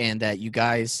 and that you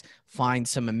guys find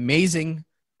some amazing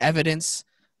evidence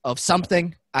of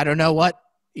something. I don't know what,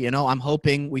 I'm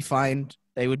hoping we find.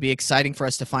 It would be exciting for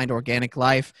us to find organic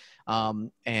life.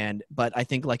 But I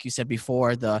think, like you said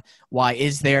before, the why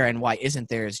is there and why isn't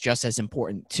there is just as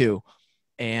important too.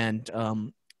 And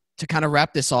to kind of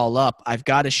wrap this all up, I've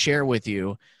got to share with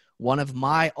you one of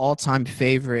my all-time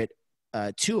favorite,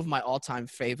 two of my all-time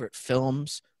favorite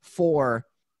films for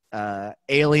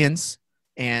aliens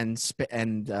and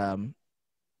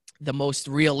the most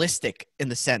realistic in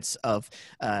the sense of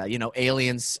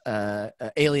aliens,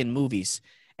 alien movies.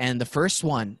 And the first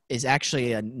one is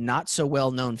actually a not so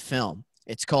well-known film.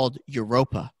 It's called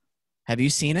Europa. Have you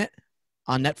seen it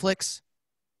on Netflix?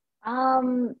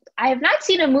 I have not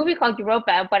seen a movie called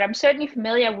Europa, but I'm certainly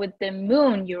familiar with the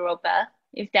moon Europa,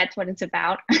 if that's what it's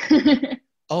about.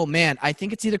 Oh man, I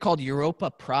think it's either called Europa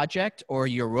Project or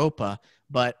Europa,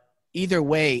 but either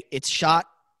way, it's shot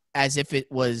as if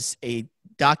it was a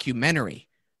documentary,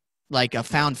 like a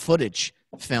found footage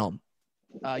film.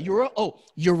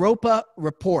 Europa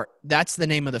Report. That's the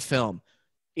name of the film.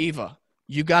 Eva,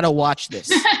 you got to watch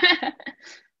this.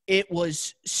 it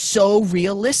was so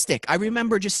realistic. I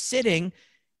remember just sitting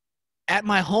at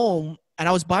my home and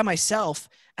I was by myself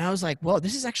and I was like, whoa,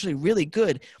 this is actually really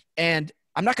good. And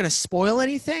I'm not going to spoil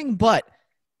anything, but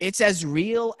it's as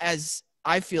real as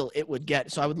I feel it would get.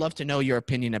 So I would love to know your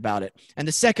opinion about it. And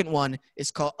the second one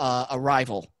is called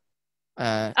Arrival.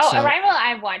 Arrival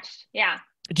I've watched. Yeah.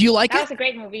 Do you like it? That was a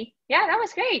great movie. Yeah, that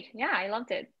was great. Yeah, I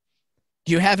loved it.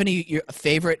 Do you have any your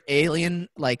favorite alien,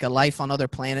 like a life on other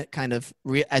planet, kind of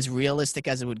as realistic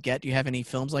as it would get? Do you have any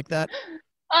films like that?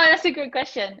 Oh, that's a good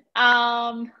question.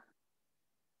 I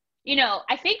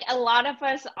think a lot of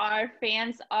us are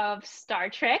fans of Star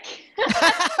Trek.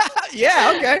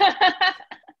 Yeah, okay.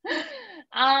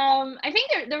 I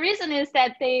think the reason is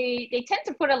that they tend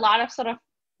to put a lot of sort of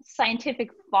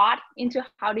scientific thought into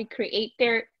how they create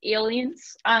their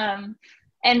aliens. And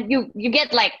you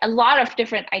get like a lot of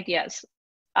different ideas.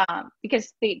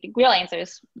 Because the real answer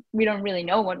is we don't really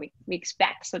know what we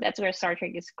expect. So that's where Star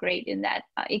Trek is great in that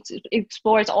it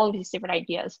explores all these different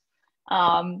ideas.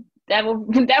 That will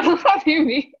probably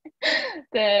be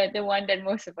the one that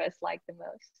most of us like the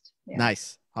most. Yeah.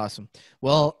 Nice. Awesome.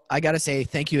 Well, I got to say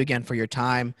thank you again for your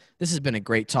time. This has been a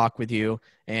great talk with you,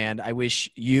 and I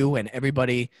wish you and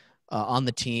everybody on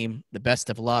the team the best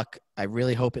of luck. I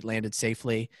really hope it landed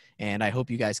safely, and I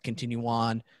hope you guys continue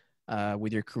on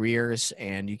with your careers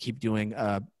and you keep doing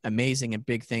amazing and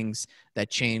big things that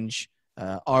change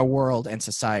our world and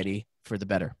society for the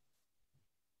better.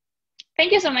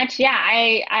 Thank you so much. Yeah,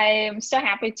 I am so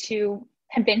happy to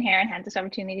have been here and had this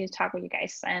opportunity to talk with you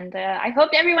guys. And I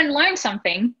hope everyone learned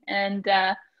something and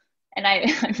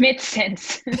I made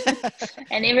sense.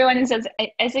 And everyone is as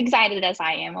excited as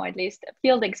I am, or at least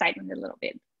feel the excitement a little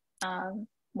bit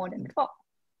more than before.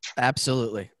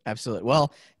 Absolutely. Absolutely.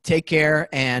 Well, take care.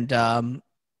 And we're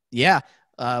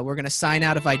going to sign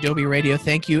out of Adobe Radio.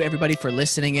 Thank you, everybody, for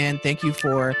listening in. Thank you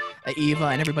for Eva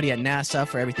and everybody at NASA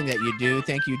for everything that you do.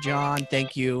 Thank you, John.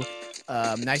 Thank you,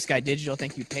 Nice Guy Digital.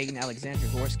 Thank you, Peyton Alexander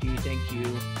Gorski. Thank you,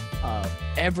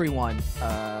 everyone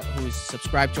who's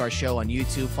subscribed to our show on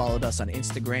YouTube, followed us on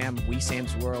Instagram,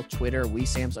 Wesam's World, Twitter,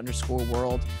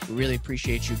 Wesam's_world. We really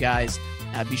appreciate you guys.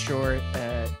 Be sure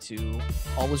to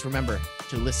always remember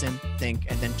to listen, think,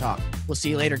 and then talk. We'll see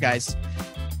you later, guys.